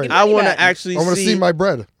my fucking money I want back. to actually I want to see my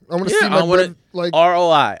bread. I want to see my bread, like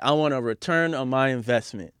ROI. I want a return on my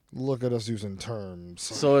investment. Look at us using terms.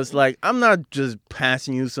 So it's like, I'm not just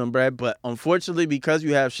passing you some bread, but unfortunately, because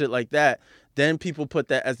you have shit like that, then people put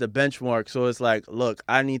that as the benchmark. So it's like, look,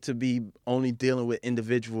 I need to be only dealing with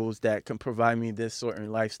individuals that can provide me this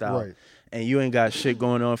certain lifestyle. Right. And you ain't got shit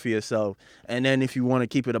going on for yourself. And then if you want to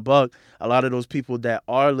keep it a buck, a lot of those people that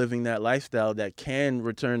are living that lifestyle that can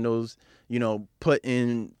return those, put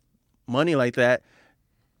in money like that,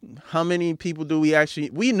 how many people do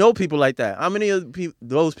we know people like that? How many of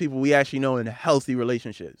those people we actually know in healthy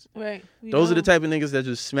relationships? Right. Those are the type of niggas that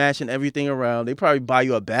just smashing everything around. They probably buy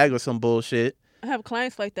you a bag or some bullshit. I have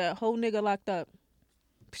clients like that. Whole nigga locked up.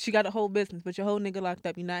 She got a whole business, but your whole nigga locked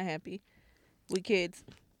up. You're not happy. With kids.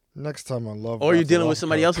 Next time on Love. Or you're dealing with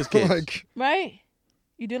somebody else's kids. Right.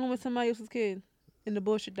 You're dealing with somebody else's kid. And the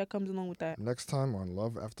bullshit that comes along with that. Next time on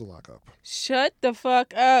Love After Lockup. Shut the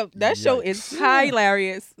fuck up. That show is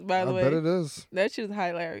hilarious, by the way. I bet it is. That shit is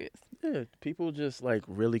hilarious. Yeah, people just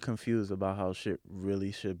really confused about how shit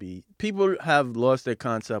really should be. People have lost their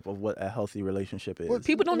concept of what a healthy relationship is.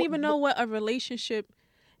 People don't even know what a relationship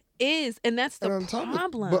is, and that's the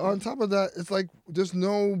problem. But on top of that, it's like there's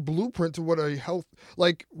no blueprint to what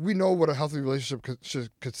we know what a healthy relationship should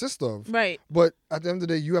consist of. Right. But at the end of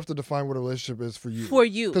the day, you have to define what a relationship is for you. For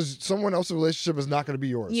you. Because someone else's relationship is not going to be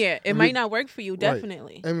yours. Yeah, it might not work for you,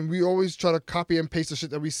 definitely. Right. And we always try to copy and paste the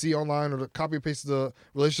shit that we see online or to copy and paste the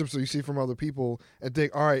relationships that you see from other people and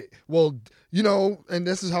think, all right, well, and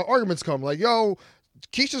this is how arguments come. Like, yo,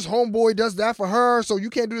 Keisha's homeboy does that for her, so you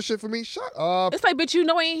can't do this shit for me. Shut up. It's like, but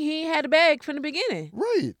he had a bag from the beginning.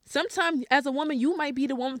 Right. Sometimes, as a woman, you might be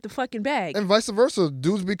the one with the fucking bag. And vice versa.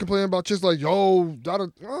 Dudes be complaining about chicks like, yo,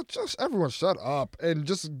 just everyone shut up. And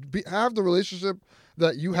just have the relationship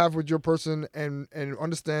that you have with your person and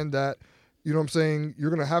understand that, you know what I'm saying, you're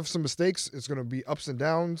going to have some mistakes. It's going to be ups and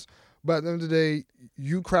downs. But at the end of the day,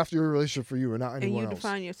 you craft your relationship for you and not anyone else. And you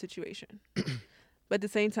define your situation. But at the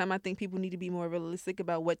same time, I think people need to be more realistic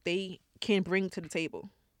about what they can bring to the table.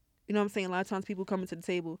 You know what I'm saying? A lot of times people come to the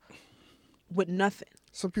table with nothing.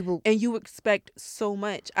 Some people... And you expect so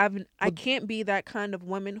much. I can't be that kind of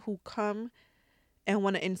woman who come and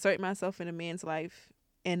want to insert myself in a man's life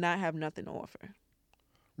and not have nothing to offer.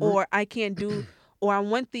 Or I can't do... or I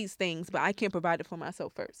want these things, but I can't provide it for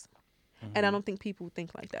myself first. Mm-hmm. And I don't think people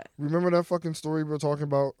think like that. Remember that fucking story we were talking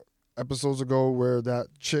about episodes ago where that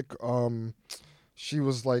chick... she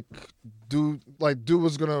was like, dude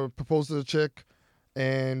was gonna propose to the chick,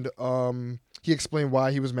 and he explained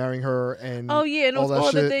why he was marrying her, and and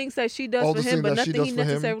all the things that she does for him, but nothing he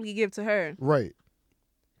necessarily give to her. Right,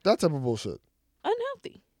 that type of bullshit.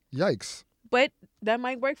 Unhealthy. Yikes. But that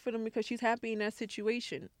might work for them because she's happy in that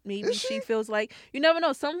situation. Maybe she feels like, you never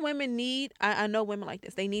know. Some women need, I know women like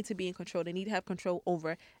this. They need to be in control. They need to have control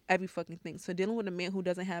over every fucking thing. So dealing with a man who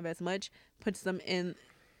doesn't have as much puts them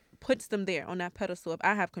there on that pedestal of,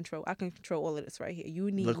 I have control. I can control all of this right here.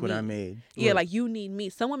 You need Look me. what I made. Yeah, like you need me.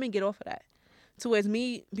 Some women get off of that. Towards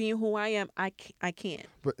me being who I am, I can't.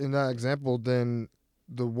 But in that example, then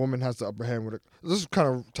the woman has the upper hand with it. This is kind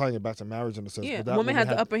of tying it back to marriage in a sense. Yeah, but the woman has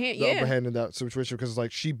the upper hand. The upper hand in that situation because it's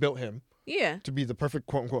like she built him. Yeah. To be the perfect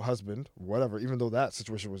quote unquote husband, whatever. Even though that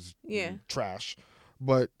situation was trash,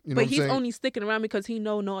 but he's only sticking around because he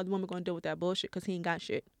know no other woman gonna deal with that bullshit because he ain't got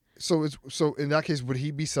shit. So in that case, would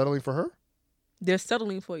he be settling for her? They're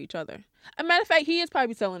settling for each other. As a matter of fact, he is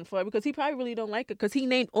probably settling for her because he probably really don't like her because he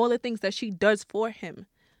named all the things that she does for him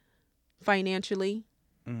financially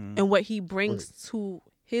and what he brings to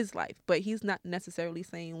his life. But he's not necessarily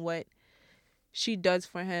saying what she does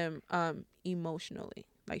for him emotionally.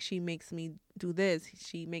 Like, she makes me do this.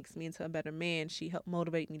 She makes me into a better man. She helped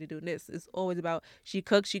motivate me to do this. It's always about, she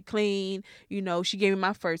cooks, she clean. She gave me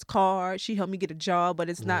my first car. She helped me get a job. But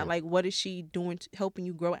it's not like, what is she doing helping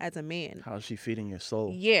you grow as a man? How is she feeding your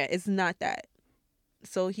soul? Yeah, it's not that.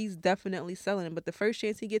 So he's definitely selling it. But the first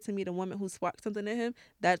chance he gets to meet a woman who sparks something in him,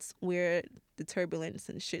 that's where the turbulence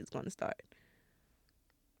and shit's going to start.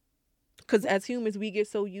 Because as humans, we get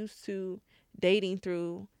so used to dating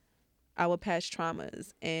through our past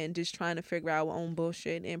traumas and just trying to figure out our own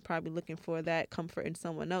bullshit and probably looking for that comfort in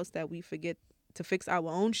someone else that we forget to fix our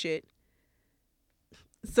own shit.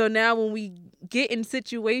 So now when we get in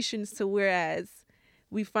situations to whereas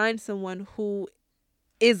we find someone who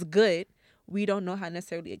is good, we don't know how to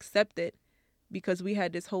necessarily accept it because we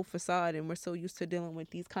had this whole facade and we're so used to dealing with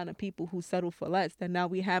these kind of people who settle for less that now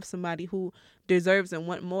we have somebody who deserves and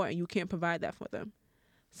want more and you can't provide that for them.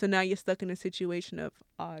 So now you're stuck in a situation of,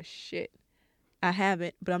 oh shit, I have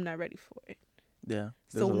it, but I'm not ready for it. Yeah.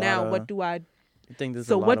 So now what do I? I think there's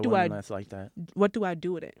a lot of women that's like that. What do I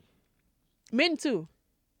do with it? Men too.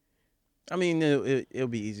 I mean, it'll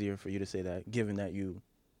be easier for you to say that, given that you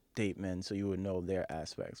date men, so you would know their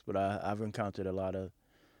aspects. But I've encountered a lot of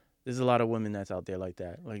There's a lot of women that's out there like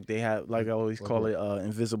that. Like they have, like I always call it,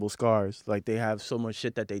 invisible scars. Like they have so much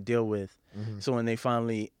shit that they deal with. So when they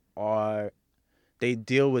finally they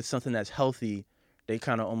deal with something that's healthy, they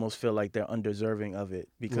kind of almost feel like they're undeserving of it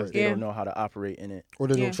because they don't know how to operate in it. Or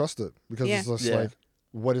they don't trust it because it's just like,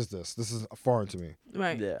 what is this? This is foreign to me.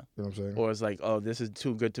 Right. Yeah. You know what I'm saying? Or it's like, oh, this is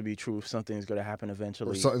too good to be true. Something's going to happen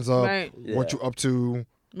eventually. Or something's up. Right. What you up to?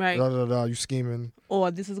 Right. Da, da, da, you scheming.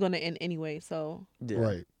 Or this is going to end anyway, so. Yeah.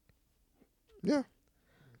 Right. Yeah.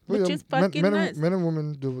 Which is fucking nuts. Men and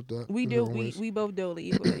women deal with that. We do. We both deal with it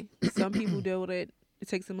equally. Some people deal with it. It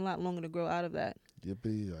takes them a lot longer to grow out of that.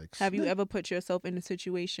 Yippee, yikes. Have you ever put yourself in a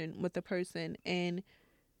situation with a person and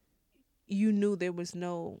you knew there was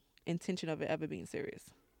no intention of it ever being serious?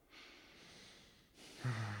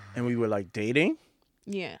 And we were like dating?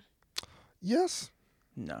 Yeah. Yes.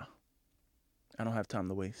 No. I don't have time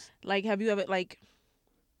to waste. Like, have you ever, like,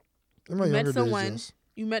 in my younger days, yes.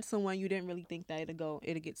 You met someone, you didn't really think that it'll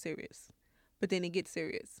get serious. But then it gets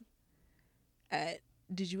serious.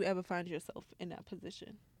 Did you ever find yourself in that position?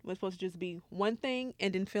 It was supposed to just be one thing,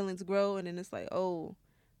 and then feelings grow, and then it's like, oh,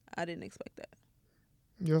 I didn't expect that.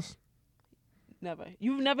 Yes. Never.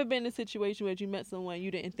 You've never been in a situation where you met someone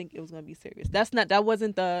you didn't think it was going to be serious. That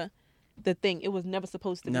wasn't the thing. It was never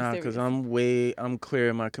supposed to be serious. Nah, because I'm clear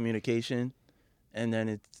in my communication, and then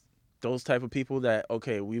it's those type of people that,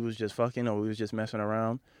 okay, we was just fucking or we was just messing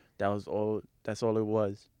around. That's all it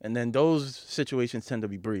was. And then those situations tend to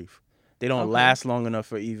be brief. They don't last long enough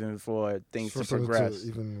for things to progress.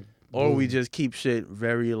 Or we just keep shit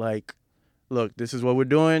very like, look, this is what we're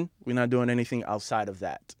doing. We're not doing anything outside of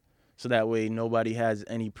that. So that way nobody has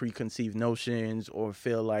any preconceived notions or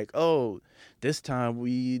feel like, oh, this time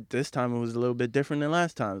it was a little bit different than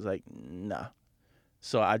last time. It's like, nah.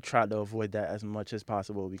 So I try to avoid that as much as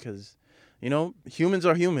possible because, humans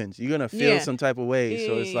are humans. You're going to feel some type of way.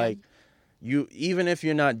 So it's like, even if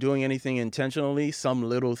you're not doing anything intentionally, some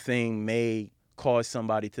little thing may cause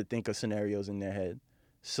somebody to think of scenarios in their head.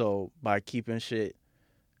 So by keeping shit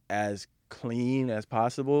as clean as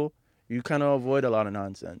possible, you kind of avoid a lot of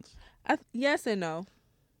nonsense. Yes and no.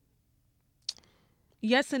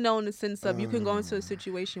 Yes and no in the sense of you can go into a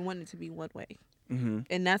situation wanting it to be one way. Mm-hmm.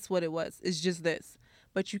 And that's what it was. It's just this.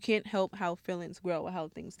 But you can't help how feelings grow or how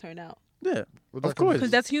things turn out. Yeah, of course.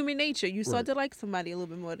 Because that's human nature. You start to like somebody a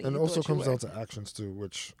little bit more than you thought. And it also comes down to actions too,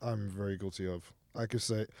 which I'm very guilty of. I could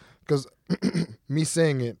say, because me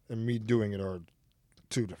saying it and me doing it are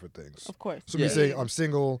two different things. Of course. So me saying I'm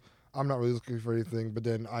single, I'm not really looking for anything, but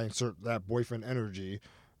then I insert that boyfriend energy,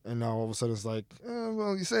 and now all of a sudden it's like,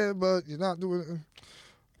 well, you say it, but you're not doing it.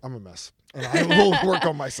 I'm a mess. And I will work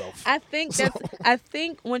on myself. I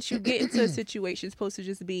think once you get into a situation, it's supposed to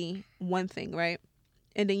just be one thing, right?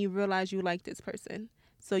 And then you realize you like this person.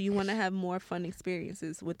 So you want to have more fun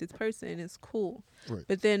experiences with this person. It's cool. Right.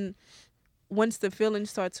 But then once the feelings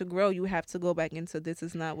start to grow, you have to go back into this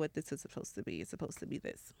is not what this is supposed to be. It's supposed to be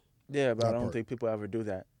this. Yeah, but I don't think people ever do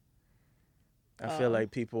that. I feel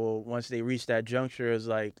like people, once they reach that juncture, is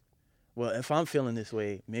like, well, if I'm feeling this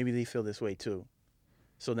way, maybe they feel this way too.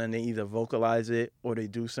 So then they either vocalize it or they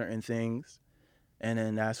do certain things. And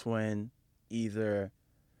then that's when either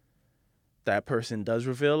that person does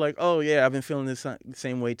reveal like, oh, yeah, I've been feeling this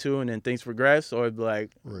same way too. And then things progress. Or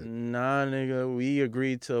like, nah, nigga, we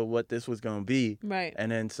agreed to what this was going to be. Right.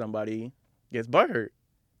 And then somebody gets butthurt.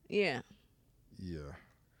 Yeah. Yeah.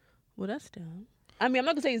 Well, that's dumb. I mean, I'm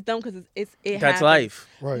not going to say it's dumb because it That's happens. life.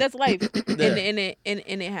 Right. That's life.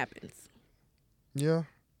 And it happens. Yeah.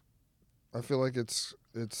 I feel like it's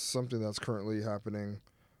something that's currently happening,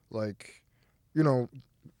 like,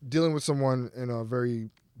 dealing with someone in a very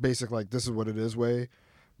basic, like, this is what it is way,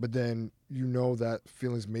 but then that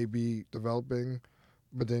feelings may be developing,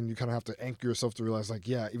 but then you kind of have to anchor yourself to realize, like,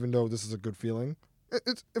 yeah, even though this is a good feeling,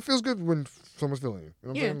 it feels good when someone's feeling you. You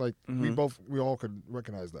know what I'm saying? Like, we all could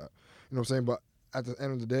recognize that. You know what I'm saying? But at the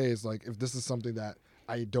end of the day, it's like, if this is something that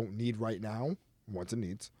I don't need right now, once it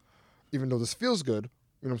needs, even though this feels good,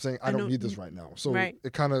 you know what I'm saying? I don't need this right now. So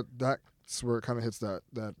it kind of, that's where it kind of hits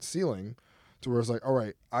that ceiling to where it's like, all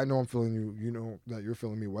right, I know I'm feeling you, you know that you're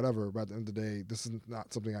feeling me, whatever. But at the end of the day, this is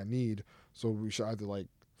not something I need. So we should either like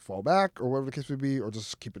fall back or whatever the case may be, or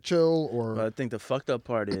just keep it chill. Or But I think the fucked up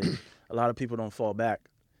part is a lot of people don't fall back.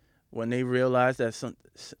 When they realize that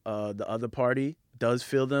the other party does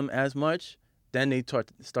feel them as much, then they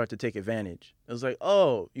start to take advantage. It's like,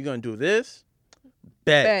 oh, you're going to do this?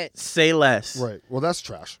 Bet. Say less. Right. Well, that's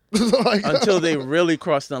trash. Until they really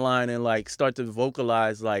cross the line and like start to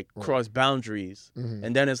vocalize, like cross boundaries. Mm-hmm.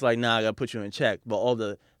 And then it's like, nah, I got to put you in check. But all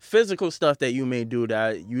the physical stuff that you may do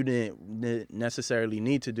that you didn't necessarily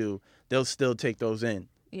need to do, they'll still take those in.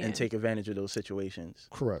 and take advantage of those situations.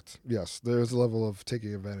 Correct. Yes, there's a level of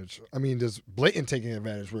taking advantage. I mean, there's blatant taking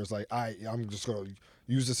advantage where it's like I'm just going to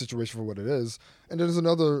use the situation for what it is, and there's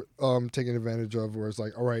another taking advantage of where it's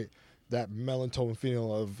like, all right, that melatonin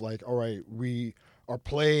feeling of like, all right, we are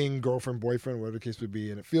playing girlfriend, boyfriend, whatever the case would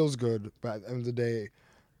be, and it feels good. But at the end of the day,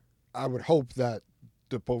 I would hope that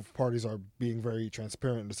both parties are being very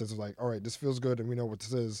transparent in the sense of like, all right, this feels good and we know what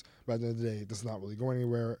this is, but at the end of the day, this is not really going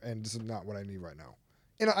anywhere and this is not what I need right now.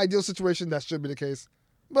 In an ideal situation, that should be the case,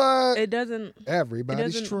 but it doesn't.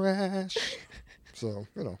 Everybody's trash. So,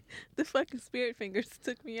 The fucking spirit fingers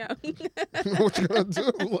took me out. What you gonna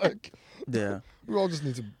do? Like, yeah. We all just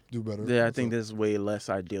need to do better. Yeah, I think there's way less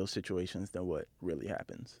ideal situations than what really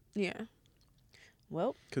happens. Yeah.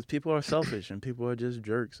 Well. Because people are selfish and people are just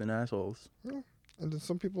jerks and assholes. Yeah. And then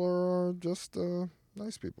some people are just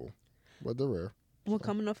nice people, but they're rare. Well,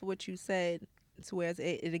 coming off of what you said, to where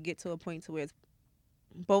it'll get to a point to where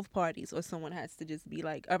both parties or someone has to just be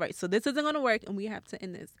like, all right, so this isn't going to work and we have to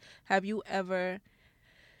end this.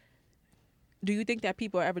 Do you think that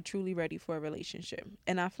people are ever truly ready for a relationship?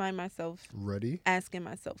 And I find myself asking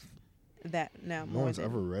myself that now more. No one's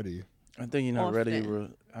ever ready. I think you're not ready.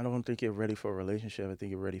 I don't think you're ready for a relationship. I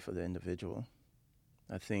think you're ready for the individual.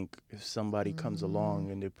 I think if somebody comes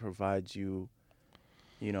along and they provide you,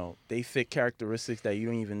 they fit characteristics that you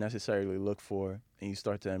don't even necessarily look for, and you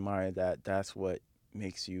start to admire that, that's what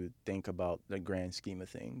makes you think about the grand scheme of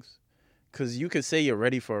things. Because you could say you're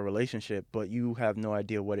ready for a relationship, but you have no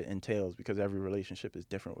idea what it entails because every relationship is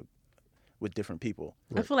different with different people.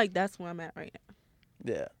 Right. I feel like that's where I'm at right now.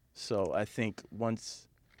 Yeah. So I think once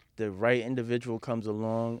the right individual comes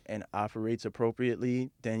along and operates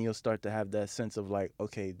appropriately, then you'll start to have that sense of like,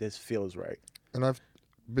 okay, this feels right. And I've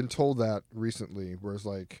been told that recently, where it's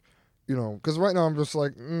like, because right now I'm just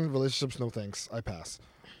like, relationships, no thanks, I pass.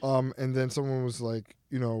 And then someone was like,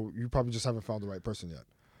 you probably just haven't found the right person yet.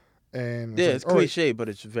 And it's cliche, right, but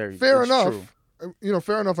it's very fair enough. True.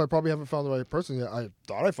 Fair enough. I probably haven't found the right person yet. I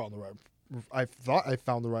thought I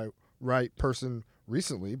found the right person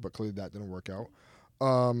recently, but clearly that didn't work out.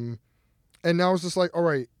 And now it's just like, all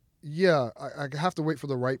right, yeah, I have to wait for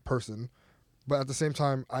the right person, but at the same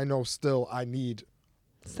time, I know still I need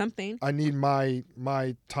something. I need my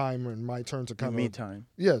time and my turn to come. Me time.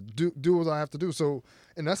 Yeah, do what I have to do. So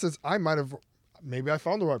in essence, maybe I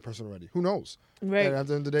found the right person already. Who knows? Right. And at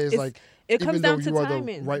the end of the day, it comes down to timing. Even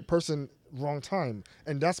though you are the right person, wrong time,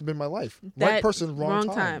 and that's been my life. Right person, wrong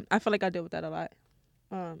time. I feel like I deal with that a lot.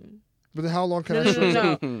 But then how long can I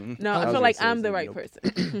stretch? No, I feel like I'm the right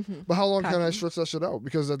person. But how long can I stretch that shit out?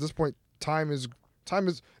 Because at this point, time is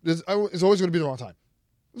it's always going to be the wrong time.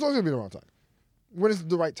 It's always going to be the wrong time. When is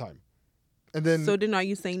the right time? And then. So then, are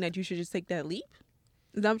you saying that you should just take that leap?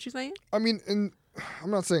 Is that what you're saying? I mean,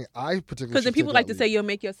 I'm not saying I particularly. Because then people like to say you'll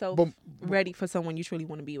make yourself ready for someone you truly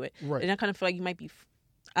want to be with, right? And I kind of feel like you might be.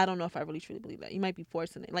 I don't know if I really truly believe that. You might be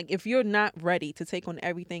forcing it. Like, if you're not ready to take on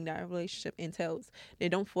everything that a relationship entails,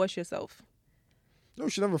 then don't force yourself. No, you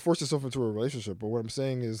should never force yourself into a relationship. But what I'm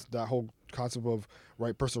saying is that whole concept of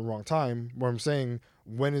right person, wrong time. What I'm saying,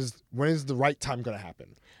 when is the right time going to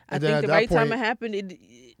happen? And I think the right time to happen, it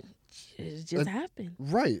just happened.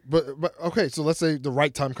 Right. But okay, so let's say the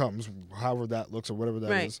right time comes, however that looks or whatever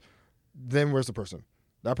that is. Then where's the person?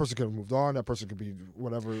 That person could have moved on. That person could be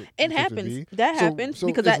whatever. It happens. That happens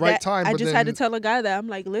because I just had to tell a guy that I'm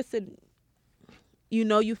like, listen,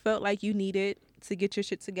 you felt like you needed to get your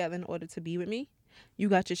shit together in order to be with me. You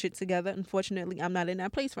got your shit together. Unfortunately, I'm not in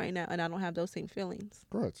that place right now, and I don't have those same feelings.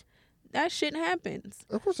 Correct. That shit happens.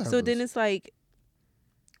 Of course it happens. So then it's like,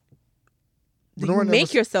 you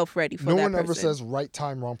make yourself ready for that person. No one ever says right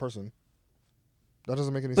time, wrong person. That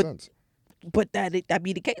doesn't make any sense. But that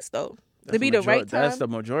be the case, though. To be the right time. That's the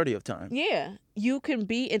majority of time. Yeah. You can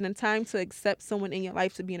be in the time to accept someone in your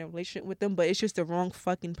life to be in a relationship with them, but it's just the wrong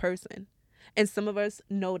fucking person. And some of us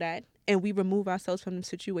know that, and we remove ourselves from the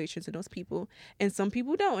situations and those people. And some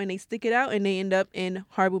people don't, and they stick it out, and they end up in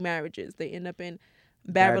horrible marriages. They end up in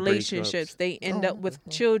bad relationships. They end up with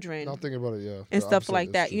children. Not thinking about it, yeah. And stuff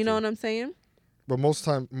like that. You know what I'm saying? But most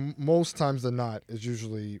times than not, it's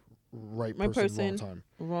usually right person, wrong time.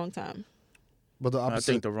 Wrong time. But the opposite.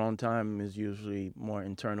 I think the wrong time is usually more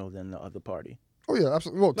internal than the other party. Oh yeah,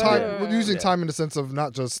 absolutely. Well, time. We're using time in the sense of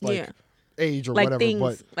not just age or whatever,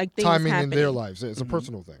 but timing in their lives. It's a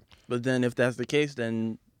personal thing. But then, if that's the case,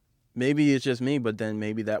 then maybe it's just me. But then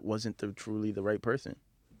maybe that wasn't truly the right person,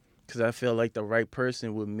 because I feel like the right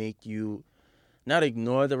person would make you not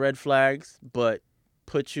ignore the red flags, but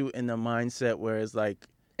put you in the mindset where it's like,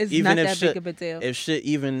 it's even not that big of a deal. If shit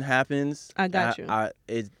even happens, I got you.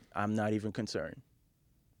 I'm not even concerned.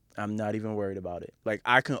 I'm not even worried about it. Like,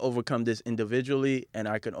 I can overcome this individually, and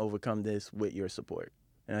I can overcome this with your support.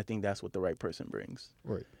 And I think that's what the right person brings.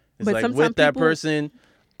 Right. It's but like with that person,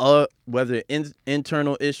 whether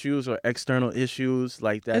internal issues or external issues,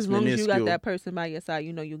 like that's minuscule. As long as you got that person by your side,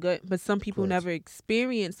 you know you're good. But some people never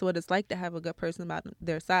experience what it's like to have a good person by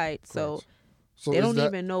their side, so they don't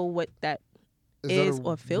even know what that is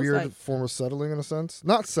or feels like. Weird form of settling in a sense.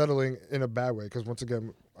 Not settling in a bad way, because once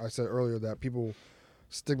again, I said earlier that people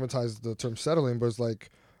stigmatize the term settling, but it's like,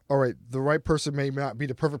 all right, the right person may not be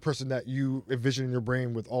the perfect person that you envision in your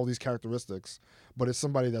brain with all these characteristics, but it's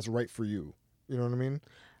somebody that's right for you. You know what I mean?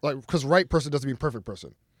 Like, because right person doesn't mean perfect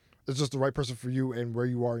person. It's just the right person for you and where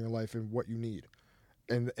you are in your life and what you need.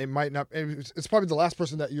 And it might not. It's probably the last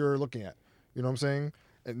person that you're looking at. You know what I'm saying?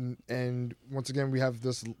 And once again, we have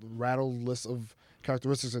this rattled list of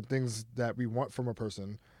characteristics and things that we want from a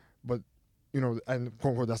person, but and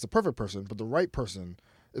quote unquote, that's the perfect person. But the right person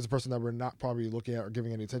is the person that we're not probably looking at or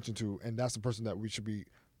giving any attention to, and that's the person that we should be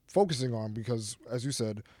focusing on because, as you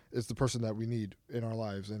said, it's the person that we need in our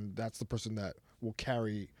lives, and that's the person that will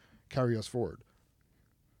carry us forward.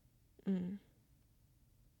 Mm.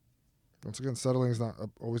 Once again, settling is not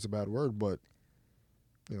always a bad word, but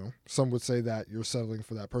some would say that you're settling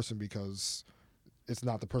for that person because it's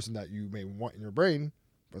not the person that you may want in your brain,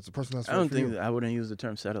 but it's the person that's. I don't think I wouldn't use the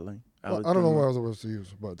term settling. I don't know what other words to use,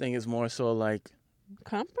 but I think it's more so like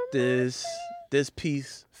compromise. This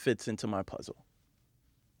piece fits into my puzzle.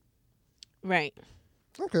 Right.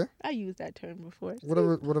 Okay. I used that term before.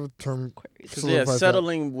 Whatever term.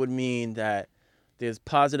 Settling would mean that there's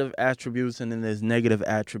positive attributes and then there's negative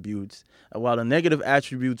attributes. And while the negative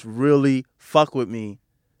attributes really fuck with me,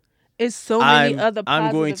 it's so many other.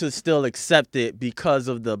 I'm going to still accept it because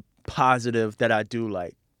of the positive that I do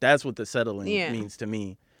like. That's what the settling means to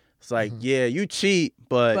me. It's like, yeah, you cheat,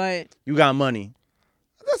 but you got money.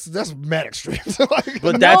 That's mad extreme.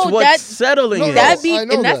 But that's what settling is. That's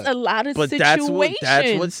a lot of situations.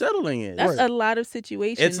 That's what settling is. That's a lot of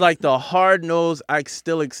situations. It's like the hard nose I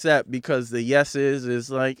still accept because the yeses is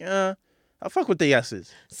like, I fuck with the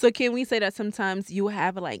yeses. So can we say that sometimes you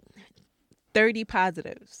have like 30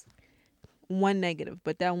 positives, one negative,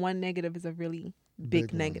 but that one negative is a really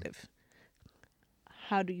big negative.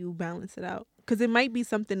 How do you balance it out? Because it might be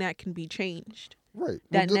something that can be changed. Right.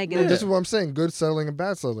 Negative. This is what I'm saying. Good settling and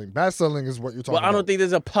bad settling. Bad settling is what you're talking about. Well, I don't think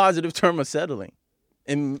there's a positive term of settling.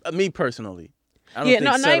 In me personally. Not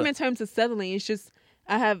even in terms of settling. It's just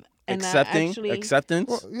I have acceptance. Well,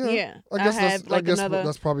 yeah. I guess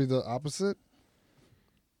that's probably the opposite.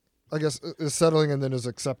 I guess it's settling and then is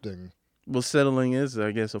accepting. Well, settling is,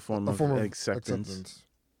 I guess, a form of acceptance.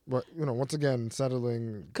 But once again,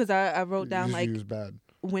 settling. Because I wrote down like bad.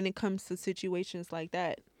 When it comes to situations like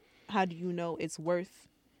that, how do you know it's worth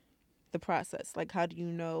the process? Like, how do you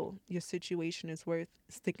know your situation is worth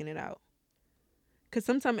sticking it out? Because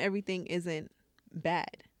sometimes everything isn't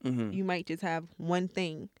bad. Mm-hmm. You might just have one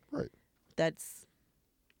thing that's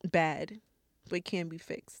bad, but can be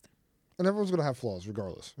fixed. And everyone's going to have flaws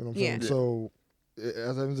regardless. You know what I'm saying? So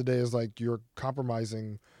at the end of the day, it's like you're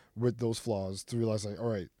compromising with those flaws to realize, like, all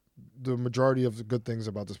right, the majority of the good things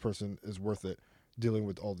about this person is worth it. Dealing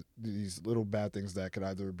with all these little bad things that could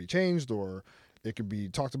either be changed or it could be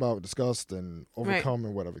talked about, discussed, and overcome,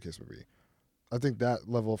 and whatever the case may be. I think that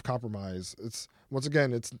level of compromise, it's once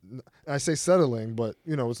again, I say settling, but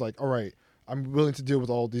it's like, all right, I'm willing to deal with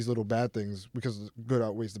all these little bad things because the good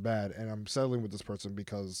outweighs the bad, and I'm settling with this person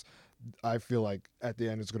because I feel like at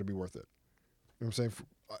the end it's going to be worth it. You know what I'm saying?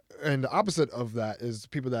 And the opposite of that is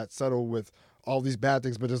people that settle with all these bad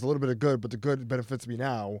things, but there's a little bit of good, but the good benefits me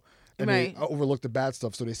now. And they overlook the bad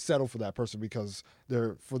stuff, so they settle for that person because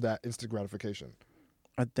they're for that instant gratification.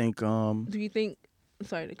 I think. Do you think?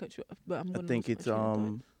 Sorry to cut you off, but I think it's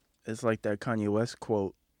like that Kanye West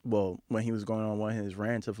quote. Well, when he was going on one of his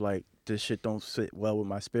rants of like, this shit don't sit well with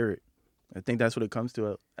my spirit. I think that's what it comes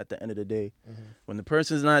to at the end of the day. Mm-hmm. When the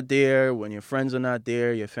person's not there, when your friends are not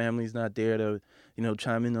there, your family's not there to,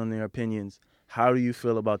 chime in on their opinions. How do you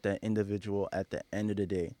feel about that individual at the end of the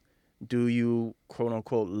day? Do you, quote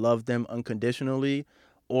unquote, love them unconditionally,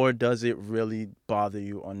 or does it really bother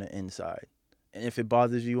you on the inside? And if it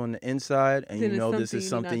bothers you on the inside and then this is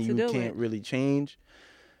something you can't really change,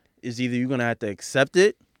 is either you're going to have to accept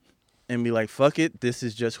it and be like, fuck it, this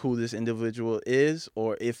is just who this individual is,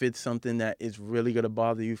 or if it's something that is really going to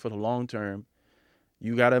bother you for the long term,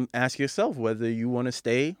 you got to ask yourself whether you want to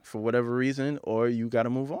stay for whatever reason or you got to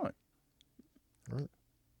move on. Right.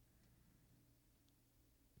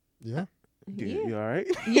 Yeah. You all right?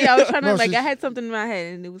 Yeah, I was trying to I had something in my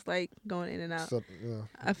head and it was like going in and out.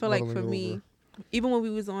 I feel like for me, even when we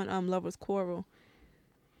was on Lovers Quarrel,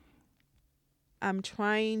 I'm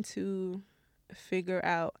trying to figure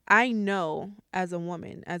out. I know as a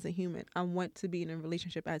woman, as a human, I want to be in a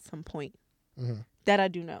relationship at some point. Mm-hmm. That I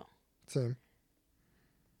do know. Same.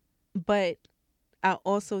 But I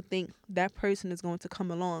also think that person is going to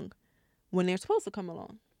come along when they're supposed to come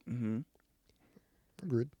along. Mm-hmm.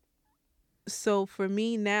 Agreed. So for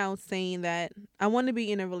me now, saying that I want to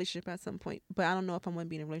be in a relationship at some point, but I don't know if I want to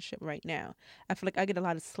be in a relationship right now. I feel like I get a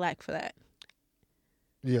lot of slack for that.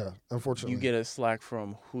 Yeah, unfortunately. You get a slack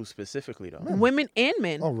from who specifically, though? Men. Women and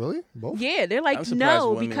men. Oh, really? Both? Yeah, they're like, I'm surprised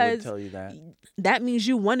no, women because would tell you that means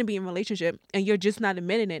you want to be in a relationship and you're just not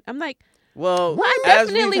admitting it. I'm like, well, I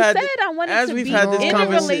definitely said I wanted as to we've be had this in a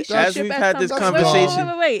relationship. as we've had this some point.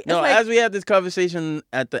 conversation, Wait. no, It's like, as we had this conversation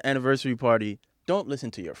at the anniversary party, don't listen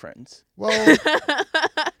to your friends. Well,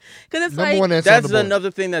 because it's number like, one answer on That's the board. another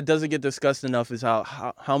thing that doesn't get discussed enough is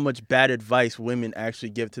how much bad advice women actually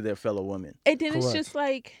give to their fellow women. and then it's Correct. just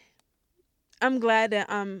like, I'm glad that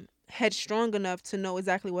I'm headstrong enough to know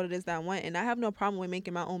exactly what it is that I want, and I have no problem with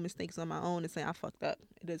making my own mistakes on my own and saying I fucked up.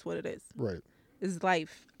 It is what it is. Right. It's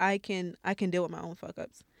life. I can deal with my own fuck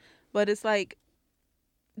ups, but it's like,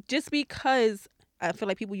 just because I feel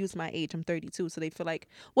like people use my age. I'm 32, so they feel like,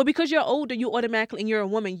 well, because you're older, you automatically, and you're a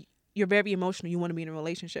woman, you're very emotional. You want to be in a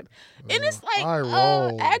relationship, and it's like, I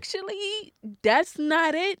roll. actually, that's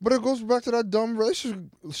not it. But it goes back to that dumb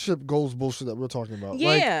relationship goals bullshit that we're talking about.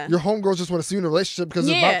 Yeah. Like, your homegirls just want to see you in a relationship because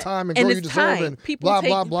it's Yeah. about time and And girl, you it's deserve time. and People blah, take,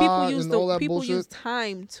 blah, blah, people use and all that people bullshit. use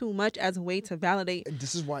time too much as a way to validate And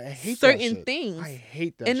this is why I hate certain that shit. things. I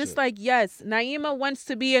hate that and shit. it's like, yes, Naima wants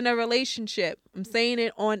to be in a relationship. I'm saying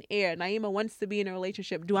it on air. Naima wants to be in a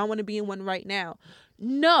relationship. Do I want to be in one right now?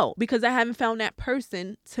 No, because I haven't found that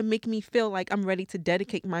person to make me feel like I'm ready to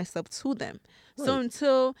dedicate myself to them. So Right.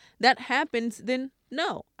 until that happens, then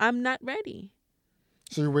no, I'm not ready.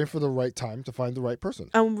 So you're waiting for the right time to find the right person.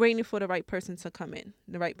 I'm waiting for the right person to come in.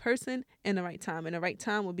 The right person and the right time. And the right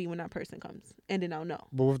time will be when that person comes. And then I'll know.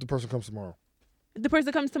 But what if the person comes tomorrow? If the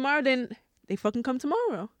person comes tomorrow, then they fucking come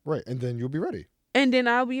tomorrow. Right. And then you'll be ready. And then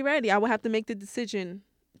I'll be ready. I will have to make the decision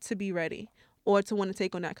to be ready or to want to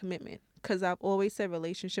take on that commitment. Because I've always said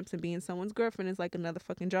relationships and being someone's girlfriend is like another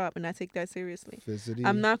fucking job. And I take that seriously. Fizzity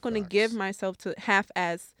I'm not going to give myself to half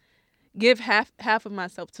of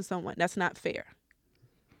myself to someone. That's not fair.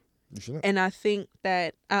 You shouldn't. And I think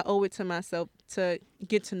that I owe it to myself to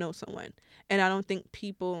get to know someone. And I don't think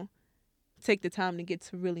people take the time to get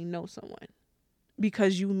to really know someone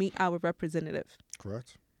because you meet our representative.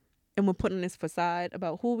 Correct. And we're putting this facade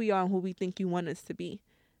about who we are and who we think you want us to be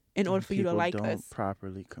in order for you to like don't us.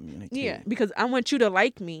 properly communicate. Yeah, because I want you to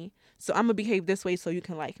like me, so I'm going to behave this way so you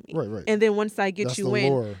can like me. Right. And then once I get That's you the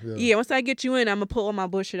in, lure, yeah. once I get you in, I'm going to pull all my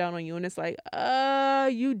bullshit out on you. And it's like,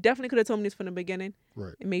 you definitely could have told me this from the beginning.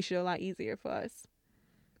 Right. It makes it a lot easier for us.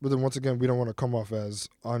 But then once again, we don't want to come off as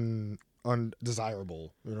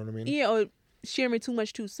undesirable. You know what I mean? Yeah, or sharing too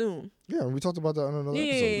much too soon. Yeah, we talked about that on another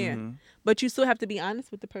episode. Yeah. Mhm. But you still have to be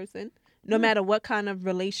honest with the person, no matter what kind of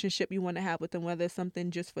relationship you want to have with them, whether it's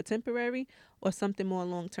something just for temporary or something more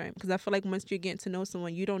long term. Because I feel like once you're getting to know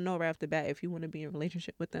someone, you don't know right off the bat if you want to be in a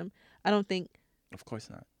relationship with them. I don't think Of course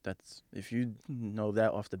not. That's if you know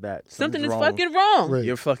that off the bat. something is wrong. fucking wrong. Right.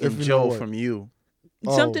 You're If fucking you know Joe what. from you.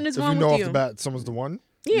 Something is wrong if you know with off you. the bat someone's the one.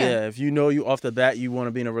 Yeah. If you know you off the bat you want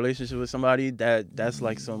to be in a relationship with somebody, that's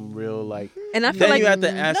like some real like. And I feel Then like you have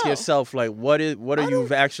to ask no. yourself like, what are you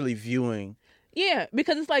actually viewing? Yeah,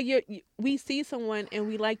 because it's like we see someone and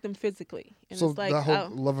we like them physically, and So it's like that whole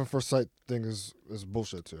love at first sight thing is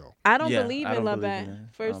bullshit too. I don't Yeah, believe I in don't love believe at in that.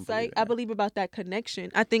 I first don't sight. believe in I that. believe about that connection.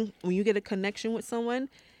 I think when you get a connection with someone,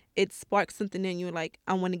 it sparks something in you. Like,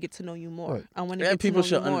 I want to get to know you more. Right. I want to And get to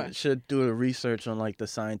people know you more. should do the research on like the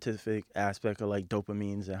scientific aspect of like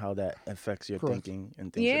dopamines and how that affects your Correct. thinking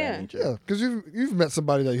and things Yeah. of that nature. Yeah, because you've met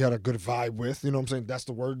somebody that you had a good vibe with. You know what I'm saying? That's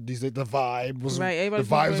the word these days. The vibe was Right, The everybody's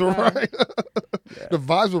vibes good were vibe. right. Yeah. The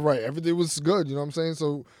vibes were right. Everything was good. You know what I'm saying?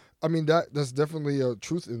 So I mean that's definitely a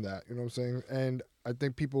truth in that. You know what I'm saying? And I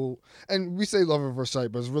think people and we say love at first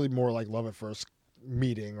sight, but it's really more like love at first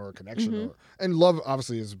meeting or a connection. Mhm. And love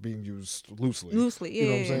obviously is being used loosely. Loosely, yeah. You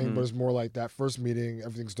know what I'm saying? Mhm. But it's more like that first meeting.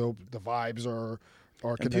 Everything's dope. The vibes are And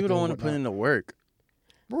connected. people don't want to put in the work.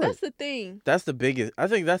 Right. That's the thing. That's the biggest. I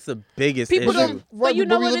think that's the biggest People issue. don't, but you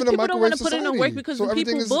know we what? live in a People don't want microwave to put in the work society, because so the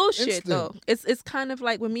everything people is bullshit instant. though. It's kind of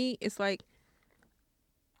like with me. It's like,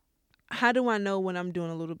 how do I know when I'm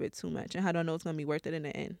doing a little bit too much, and how do I know it's gonna be worth it in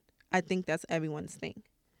the end? I think that's everyone's thing.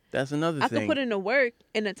 That's another I thing. could put in the work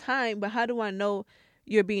and the time, but how do I know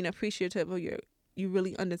you're being appreciative or you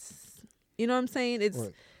really you know what I'm saying?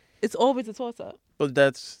 Right. It's always a toss up. But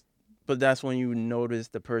that's when you notice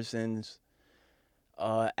the person's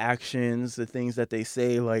actions, the things that they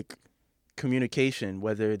say, like communication,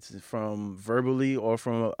 whether it's from verbally or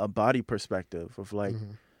from a body perspective of like,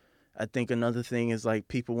 I think another thing is like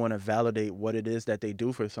people want to validate what it is that they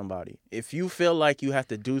do for somebody. If you feel like you have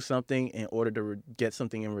to do something in order to get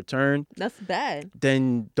something in return, that's bad.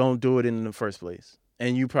 Then don't do it in the first place.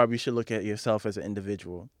 And you probably should look at yourself as an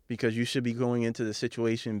individual, because you should be going into the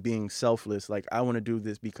situation being selfless. Like, I want to do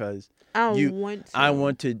this because I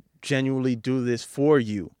want to genuinely do this for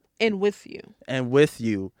you. And with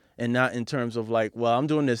you. And not in terms of like, well, I'm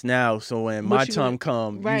doing this now, so when my time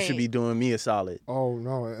comes, you should be doing me a solid. Oh,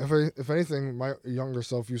 no. If anything, my younger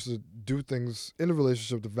self used to do things in a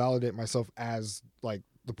relationship to validate myself as, like,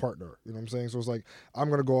 the partner. You know what I'm saying? So it's like, I'm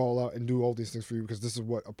going to go all out and do all these things for you because this is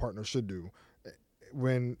what a partner should do.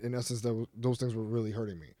 When, in essence, those things were really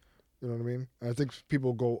hurting me. You know what I mean? And I think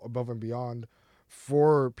people go above and beyond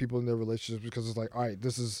for people in their relationships because it's like, all right,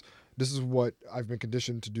 this is what I've been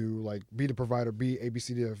conditioned to do, like be the provider, be A, B,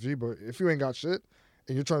 C, D, F, G. But if you ain't got shit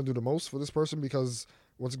and you're trying to do the most for this person because,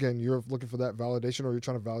 once again, you're looking for that validation or you're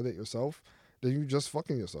trying to validate yourself, then you just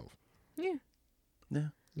fucking yourself. Yeah. Yeah.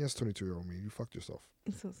 Yes, 22-year-old me, you fucked yourself.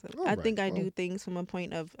 So I think I do things from a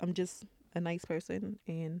point of I'm just a nice person,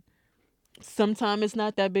 and sometimes it's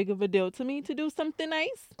not that big of a deal to me to do something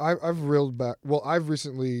nice. I've reeled back. Well, I've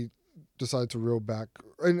recently decided to reel back,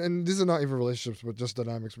 and these are not even relationships, but just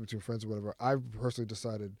dynamics between friends or whatever. I've personally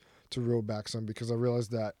decided to reel back some because I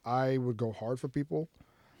realized that I would go hard for people,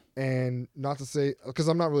 and not to say because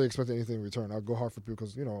I'm not really expecting anything in return. I'll go hard for people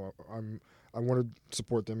because I want to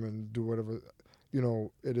support them and do whatever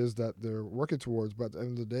it is that they're working towards. But at the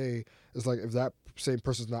end of the day, it's like if that same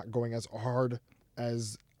person's not going as hard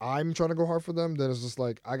as I'm trying to go hard for them, then it's just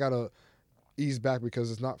like I gotta ease back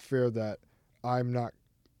because it's not fair that I'm not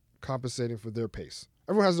compensating for their pace.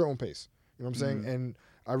 Everyone has their own pace. You know what I'm saying? And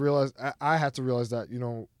I realized I had to realize that,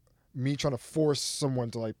 me trying to force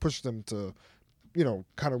someone to like push them to,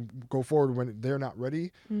 kind of go forward when they're not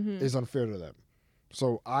ready is unfair to them.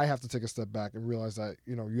 So I have to take a step back and realize that,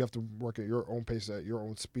 you have to work at your own pace, at your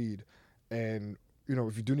own speed. And,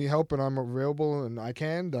 if you do need help and I'm available and I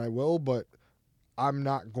can, then I will, but I'm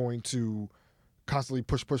not going to constantly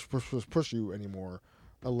push you anymore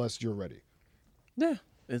unless you're ready. Yeah.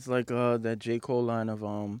 It's like that J. Cole line of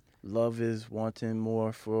love is wanting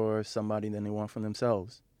more for somebody than they want from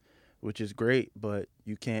themselves, which is great, but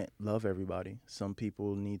you can't love everybody. Some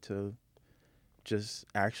people need to just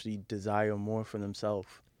actually desire more for themselves,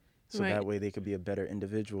 so that way they could be a better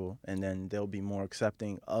individual, and then they'll be more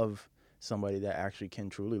accepting of somebody that actually can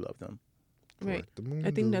truly love them. Right.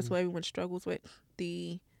 I think that's what everyone struggles with,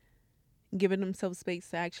 the giving themselves space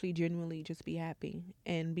to actually genuinely just be happy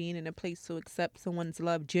and being in a place to accept someone's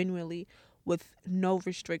love genuinely with no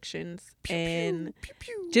restrictions and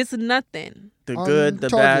just nothing. The good, the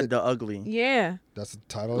bad, the ugly. Yeah. That's the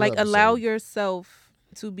title like of the episode. Allow yourself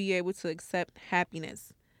to be able to accept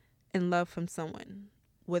happiness and love from someone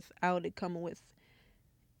without it coming with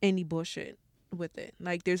any bullshit with it.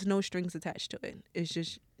 Like, there's no strings attached to it. It's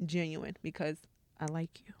just genuine because I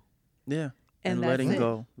like you. Yeah. And letting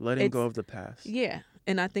go of the past. Yeah.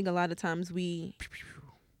 And I think a lot of times we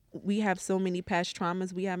have so many past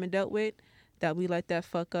traumas we haven't dealt with that we let that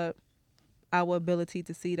fuck up our ability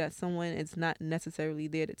to see that someone is not necessarily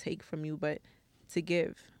there to take from you, but to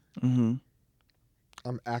give. Mm-hmm.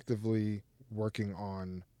 I'm actively working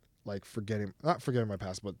on, like, not forgetting my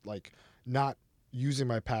past, but, like, not using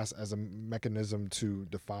my past as a mechanism to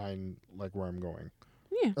define, like, where I'm going.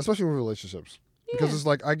 Yeah. Especially with relationships. Because it's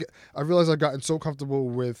like, I realize I've gotten so comfortable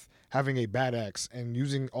with having a bad ex and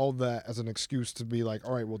using all that as an excuse to be like,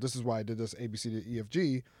 all right, well, this is why I did this A, B, C, D, E, F,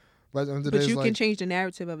 G. But at the end of the day, you can change the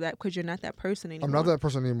narrative of that because you're not that person anymore. I'm not that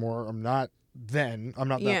person anymore. I'm not then. I'm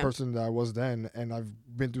not that person that I was then. And I've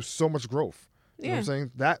been through so much growth. You know what I'm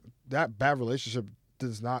saying? That bad relationship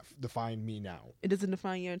does not define me now. It doesn't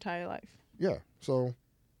define your entire life. Yeah. So,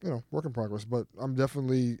 work in progress. But I'm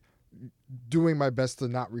definitely doing my best to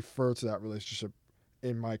not refer to that relationship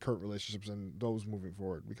in my current relationships and those moving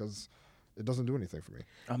forward because it doesn't do anything for me.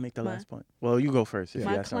 I'll make the last point. Well, you go first.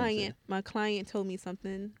 My client told me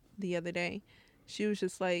something the other day. She was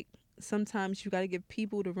just like, sometimes you got to give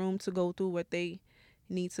people the room to go through what they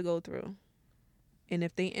need to go through. And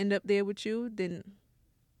if they end up there with you, then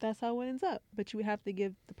that's how it ends up. But you have to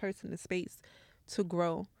give the person the space to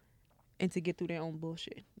grow and to get through their own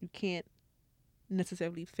bullshit. You can't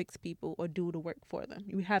necessarily fix people or do the work for them.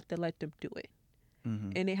 You have to let them do it.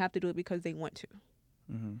 Mm-hmm. And they have to do it because they want to.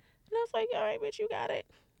 Mm-hmm. And I was like, all right, bitch, you got it.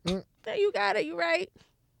 You got it. You right.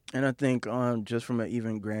 And I think just from an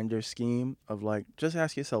even grander scheme of, like, just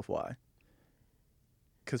ask yourself why.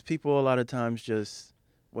 because people a lot of times just,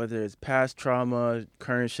 whether it's past trauma,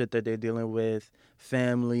 current shit that they're dealing with,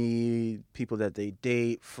 family, people that they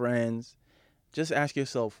date, friends, just ask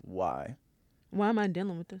yourself why. Why am I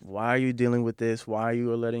dealing with this? Why are you dealing with this? Why are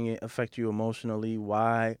you letting it affect you emotionally?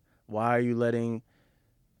 Why are you letting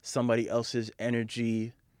somebody else's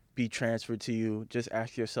energy be transferred to you? Just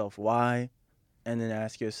ask yourself why, and then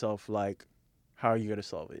ask yourself, like, how are you going to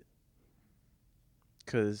solve it?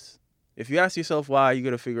 Because if you ask yourself why, you're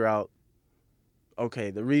going to figure out,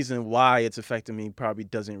 okay, the reason why it's affecting me probably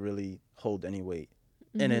doesn't really hold any weight.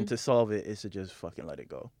 Mm-hmm. And then to solve it is to just fucking let it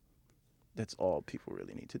go. That's all people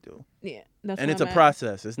really need to do. Yeah. That's and it's a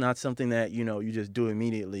process. It's not something that, you just do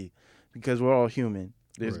immediately, because we're all human.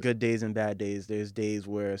 There's good days and bad days. There's days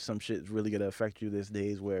where some shit's really going to affect you. There's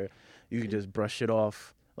days where you can just brush it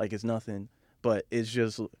off like it's nothing. But it's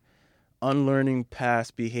just unlearning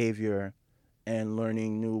past behavior and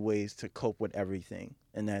learning new ways to cope with everything.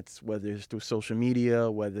 And that's whether it's through social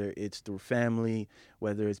media, whether it's through family,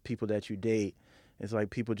 whether it's people that you date. It's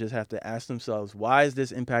like people just have to ask themselves, why is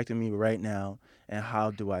this impacting me right now, and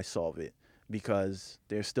how do I solve it? Because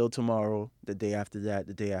there's still tomorrow, the day after that,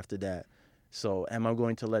 the day after that. So am I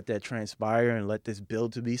going to let that transpire and let this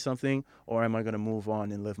build to be something, or am I going to move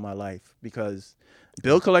on and live my life? Because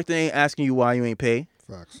bill collector ain't asking you why you ain't pay.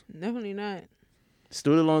 Facts. Definitely not.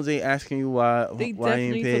 Student loans ain't asking you why you ain't pay. They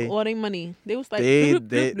definitely took all their money. They was like,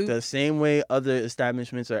 the same way other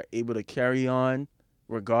establishments are able to carry on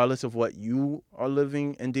regardless of what you are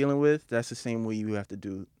living and dealing with, that's the same way you have to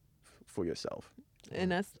do for yourself.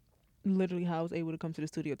 And that's literally how I was able to come to the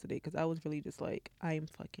studio today, because I was really just like, I am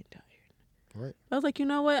fucking tired. Right. I was like, you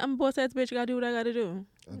know what? I'm a boss ass bitch. I gotta do what I gotta do.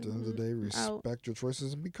 At the end of the day, respect your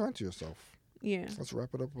choices and be kind to yourself. Yeah. Let's wrap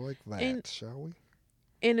it up like that, shall we?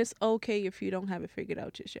 And it's okay if you don't have it figured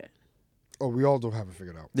out just yet. Oh, we all don't have it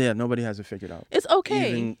figured out. Yeah, nobody has it figured out. It's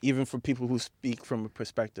okay. Even for people who speak from a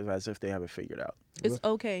perspective as if they have it figured out. It's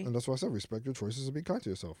okay. And that's why I said respect your choices and be kind to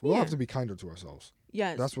yourself. We all have to be kinder to ourselves.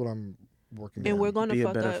 Yes. That's what I'm working on. And we're going to be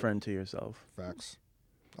a better friend to yourself. Facts.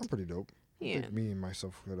 I'm pretty dope. Yeah. I think me and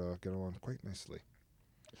myself could get along quite nicely.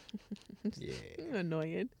 Yeah. You're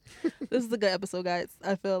annoying. This is a good episode, guys.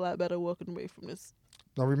 I feel a lot better walking away from this.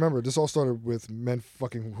 Now remember, this all started with men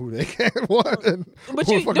fucking who they can. What? But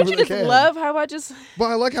don't you just love how I just... But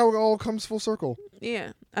I like how it all comes full circle.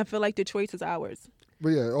 Yeah. I feel like the choice is ours. But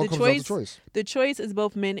yeah, it all comes down to choice. The choice is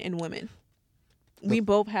both men and women. We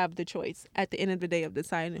both have the choice at the end of the day of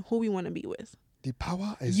deciding who we want to be with. The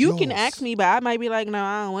power is yours. You can ask me, but I might be like, no,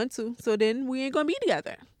 I don't want to. So then we ain't going to be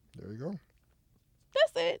together. There you go.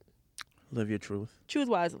 That's it. Live your truth. Choose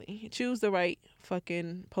wisely. Choose the right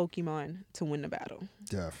fucking Pokemon to win the battle.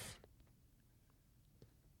 Def.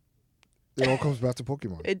 It all comes back to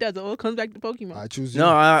Pokemon. It does. It all comes back to Pokemon. I choose you. No,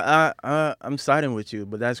 I'm siding with you,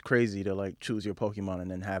 but that's crazy to like choose your Pokemon and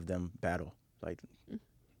then have them battle. Like,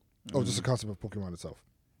 just the concept of Pokemon itself.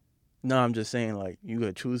 No, I'm just saying, like, you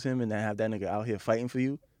gotta choose him and then have that nigga out here fighting for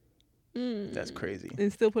you. That's crazy.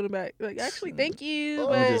 And still put him back. Like, actually, thank you.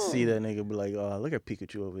 But... You just see that nigga be like, oh, look at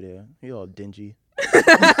Pikachu over there. He all dingy. Shut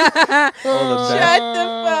the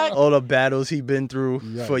fuck. All the battles he been through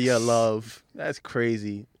for your love. That's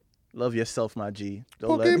crazy. Love yourself, my G.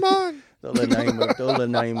 Pokemon. Don't let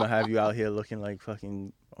Naima have you out here looking like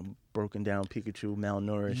fucking broken down Pikachu,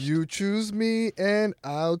 malnourished. You choose me and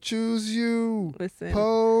I'll choose you. Listen.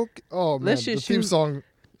 Oh man, the theme song.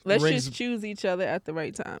 Let's just choose each other at the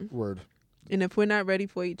right time. Word. And if we're not ready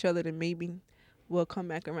for each other, then maybe we'll come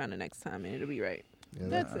back around the next time and it'll be right. Yeah,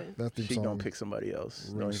 that's it. That she don't pick somebody else.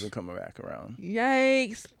 Don't even come back around.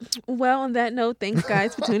 Yikes. Well, on that note, thanks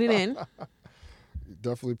guys for tuning in.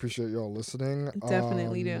 Definitely appreciate y'all listening.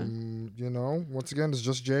 Definitely do. You know, once again, it's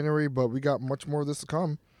just January, but we got much more of this to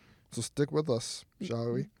come. So stick with us,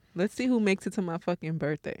 shall we? Let's see who makes it to my fucking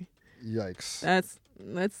birthday. Yikes.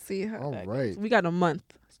 Let's see how. All right. We got a month.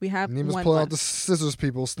 We have Nima's one pull month. out the scissors,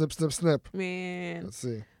 people. Snip, snip, snip. Man. Let's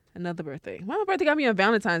see. Another birthday. My birthday got me on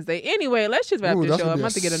Valentine's Day. Anyway, let's just wrap this show. I'm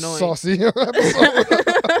about to get annoying. Saucy episode.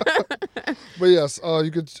 But yes, you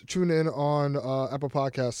could tune in on Apple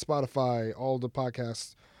Podcasts, Spotify, all the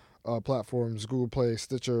podcast platforms, Google Play,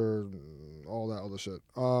 Stitcher, all that other shit.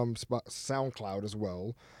 SoundCloud as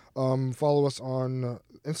well. Follow us on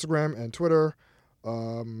Instagram and Twitter,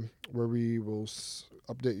 where we will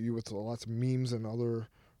update you with lots of memes and other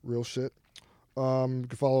real shit. You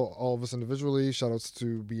can follow all of us individually. Shout outs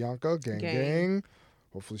to Bianca, gang.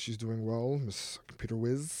 Hopefully she's doing well, Miss Computer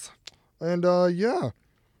Whiz. And yeah,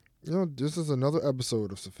 you know, this is another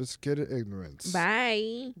episode of Sophisticated Ignorance.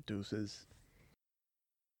 Bye. Deuces.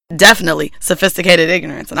 Definitely sophisticated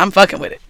ignorance, and I'm fucking with it.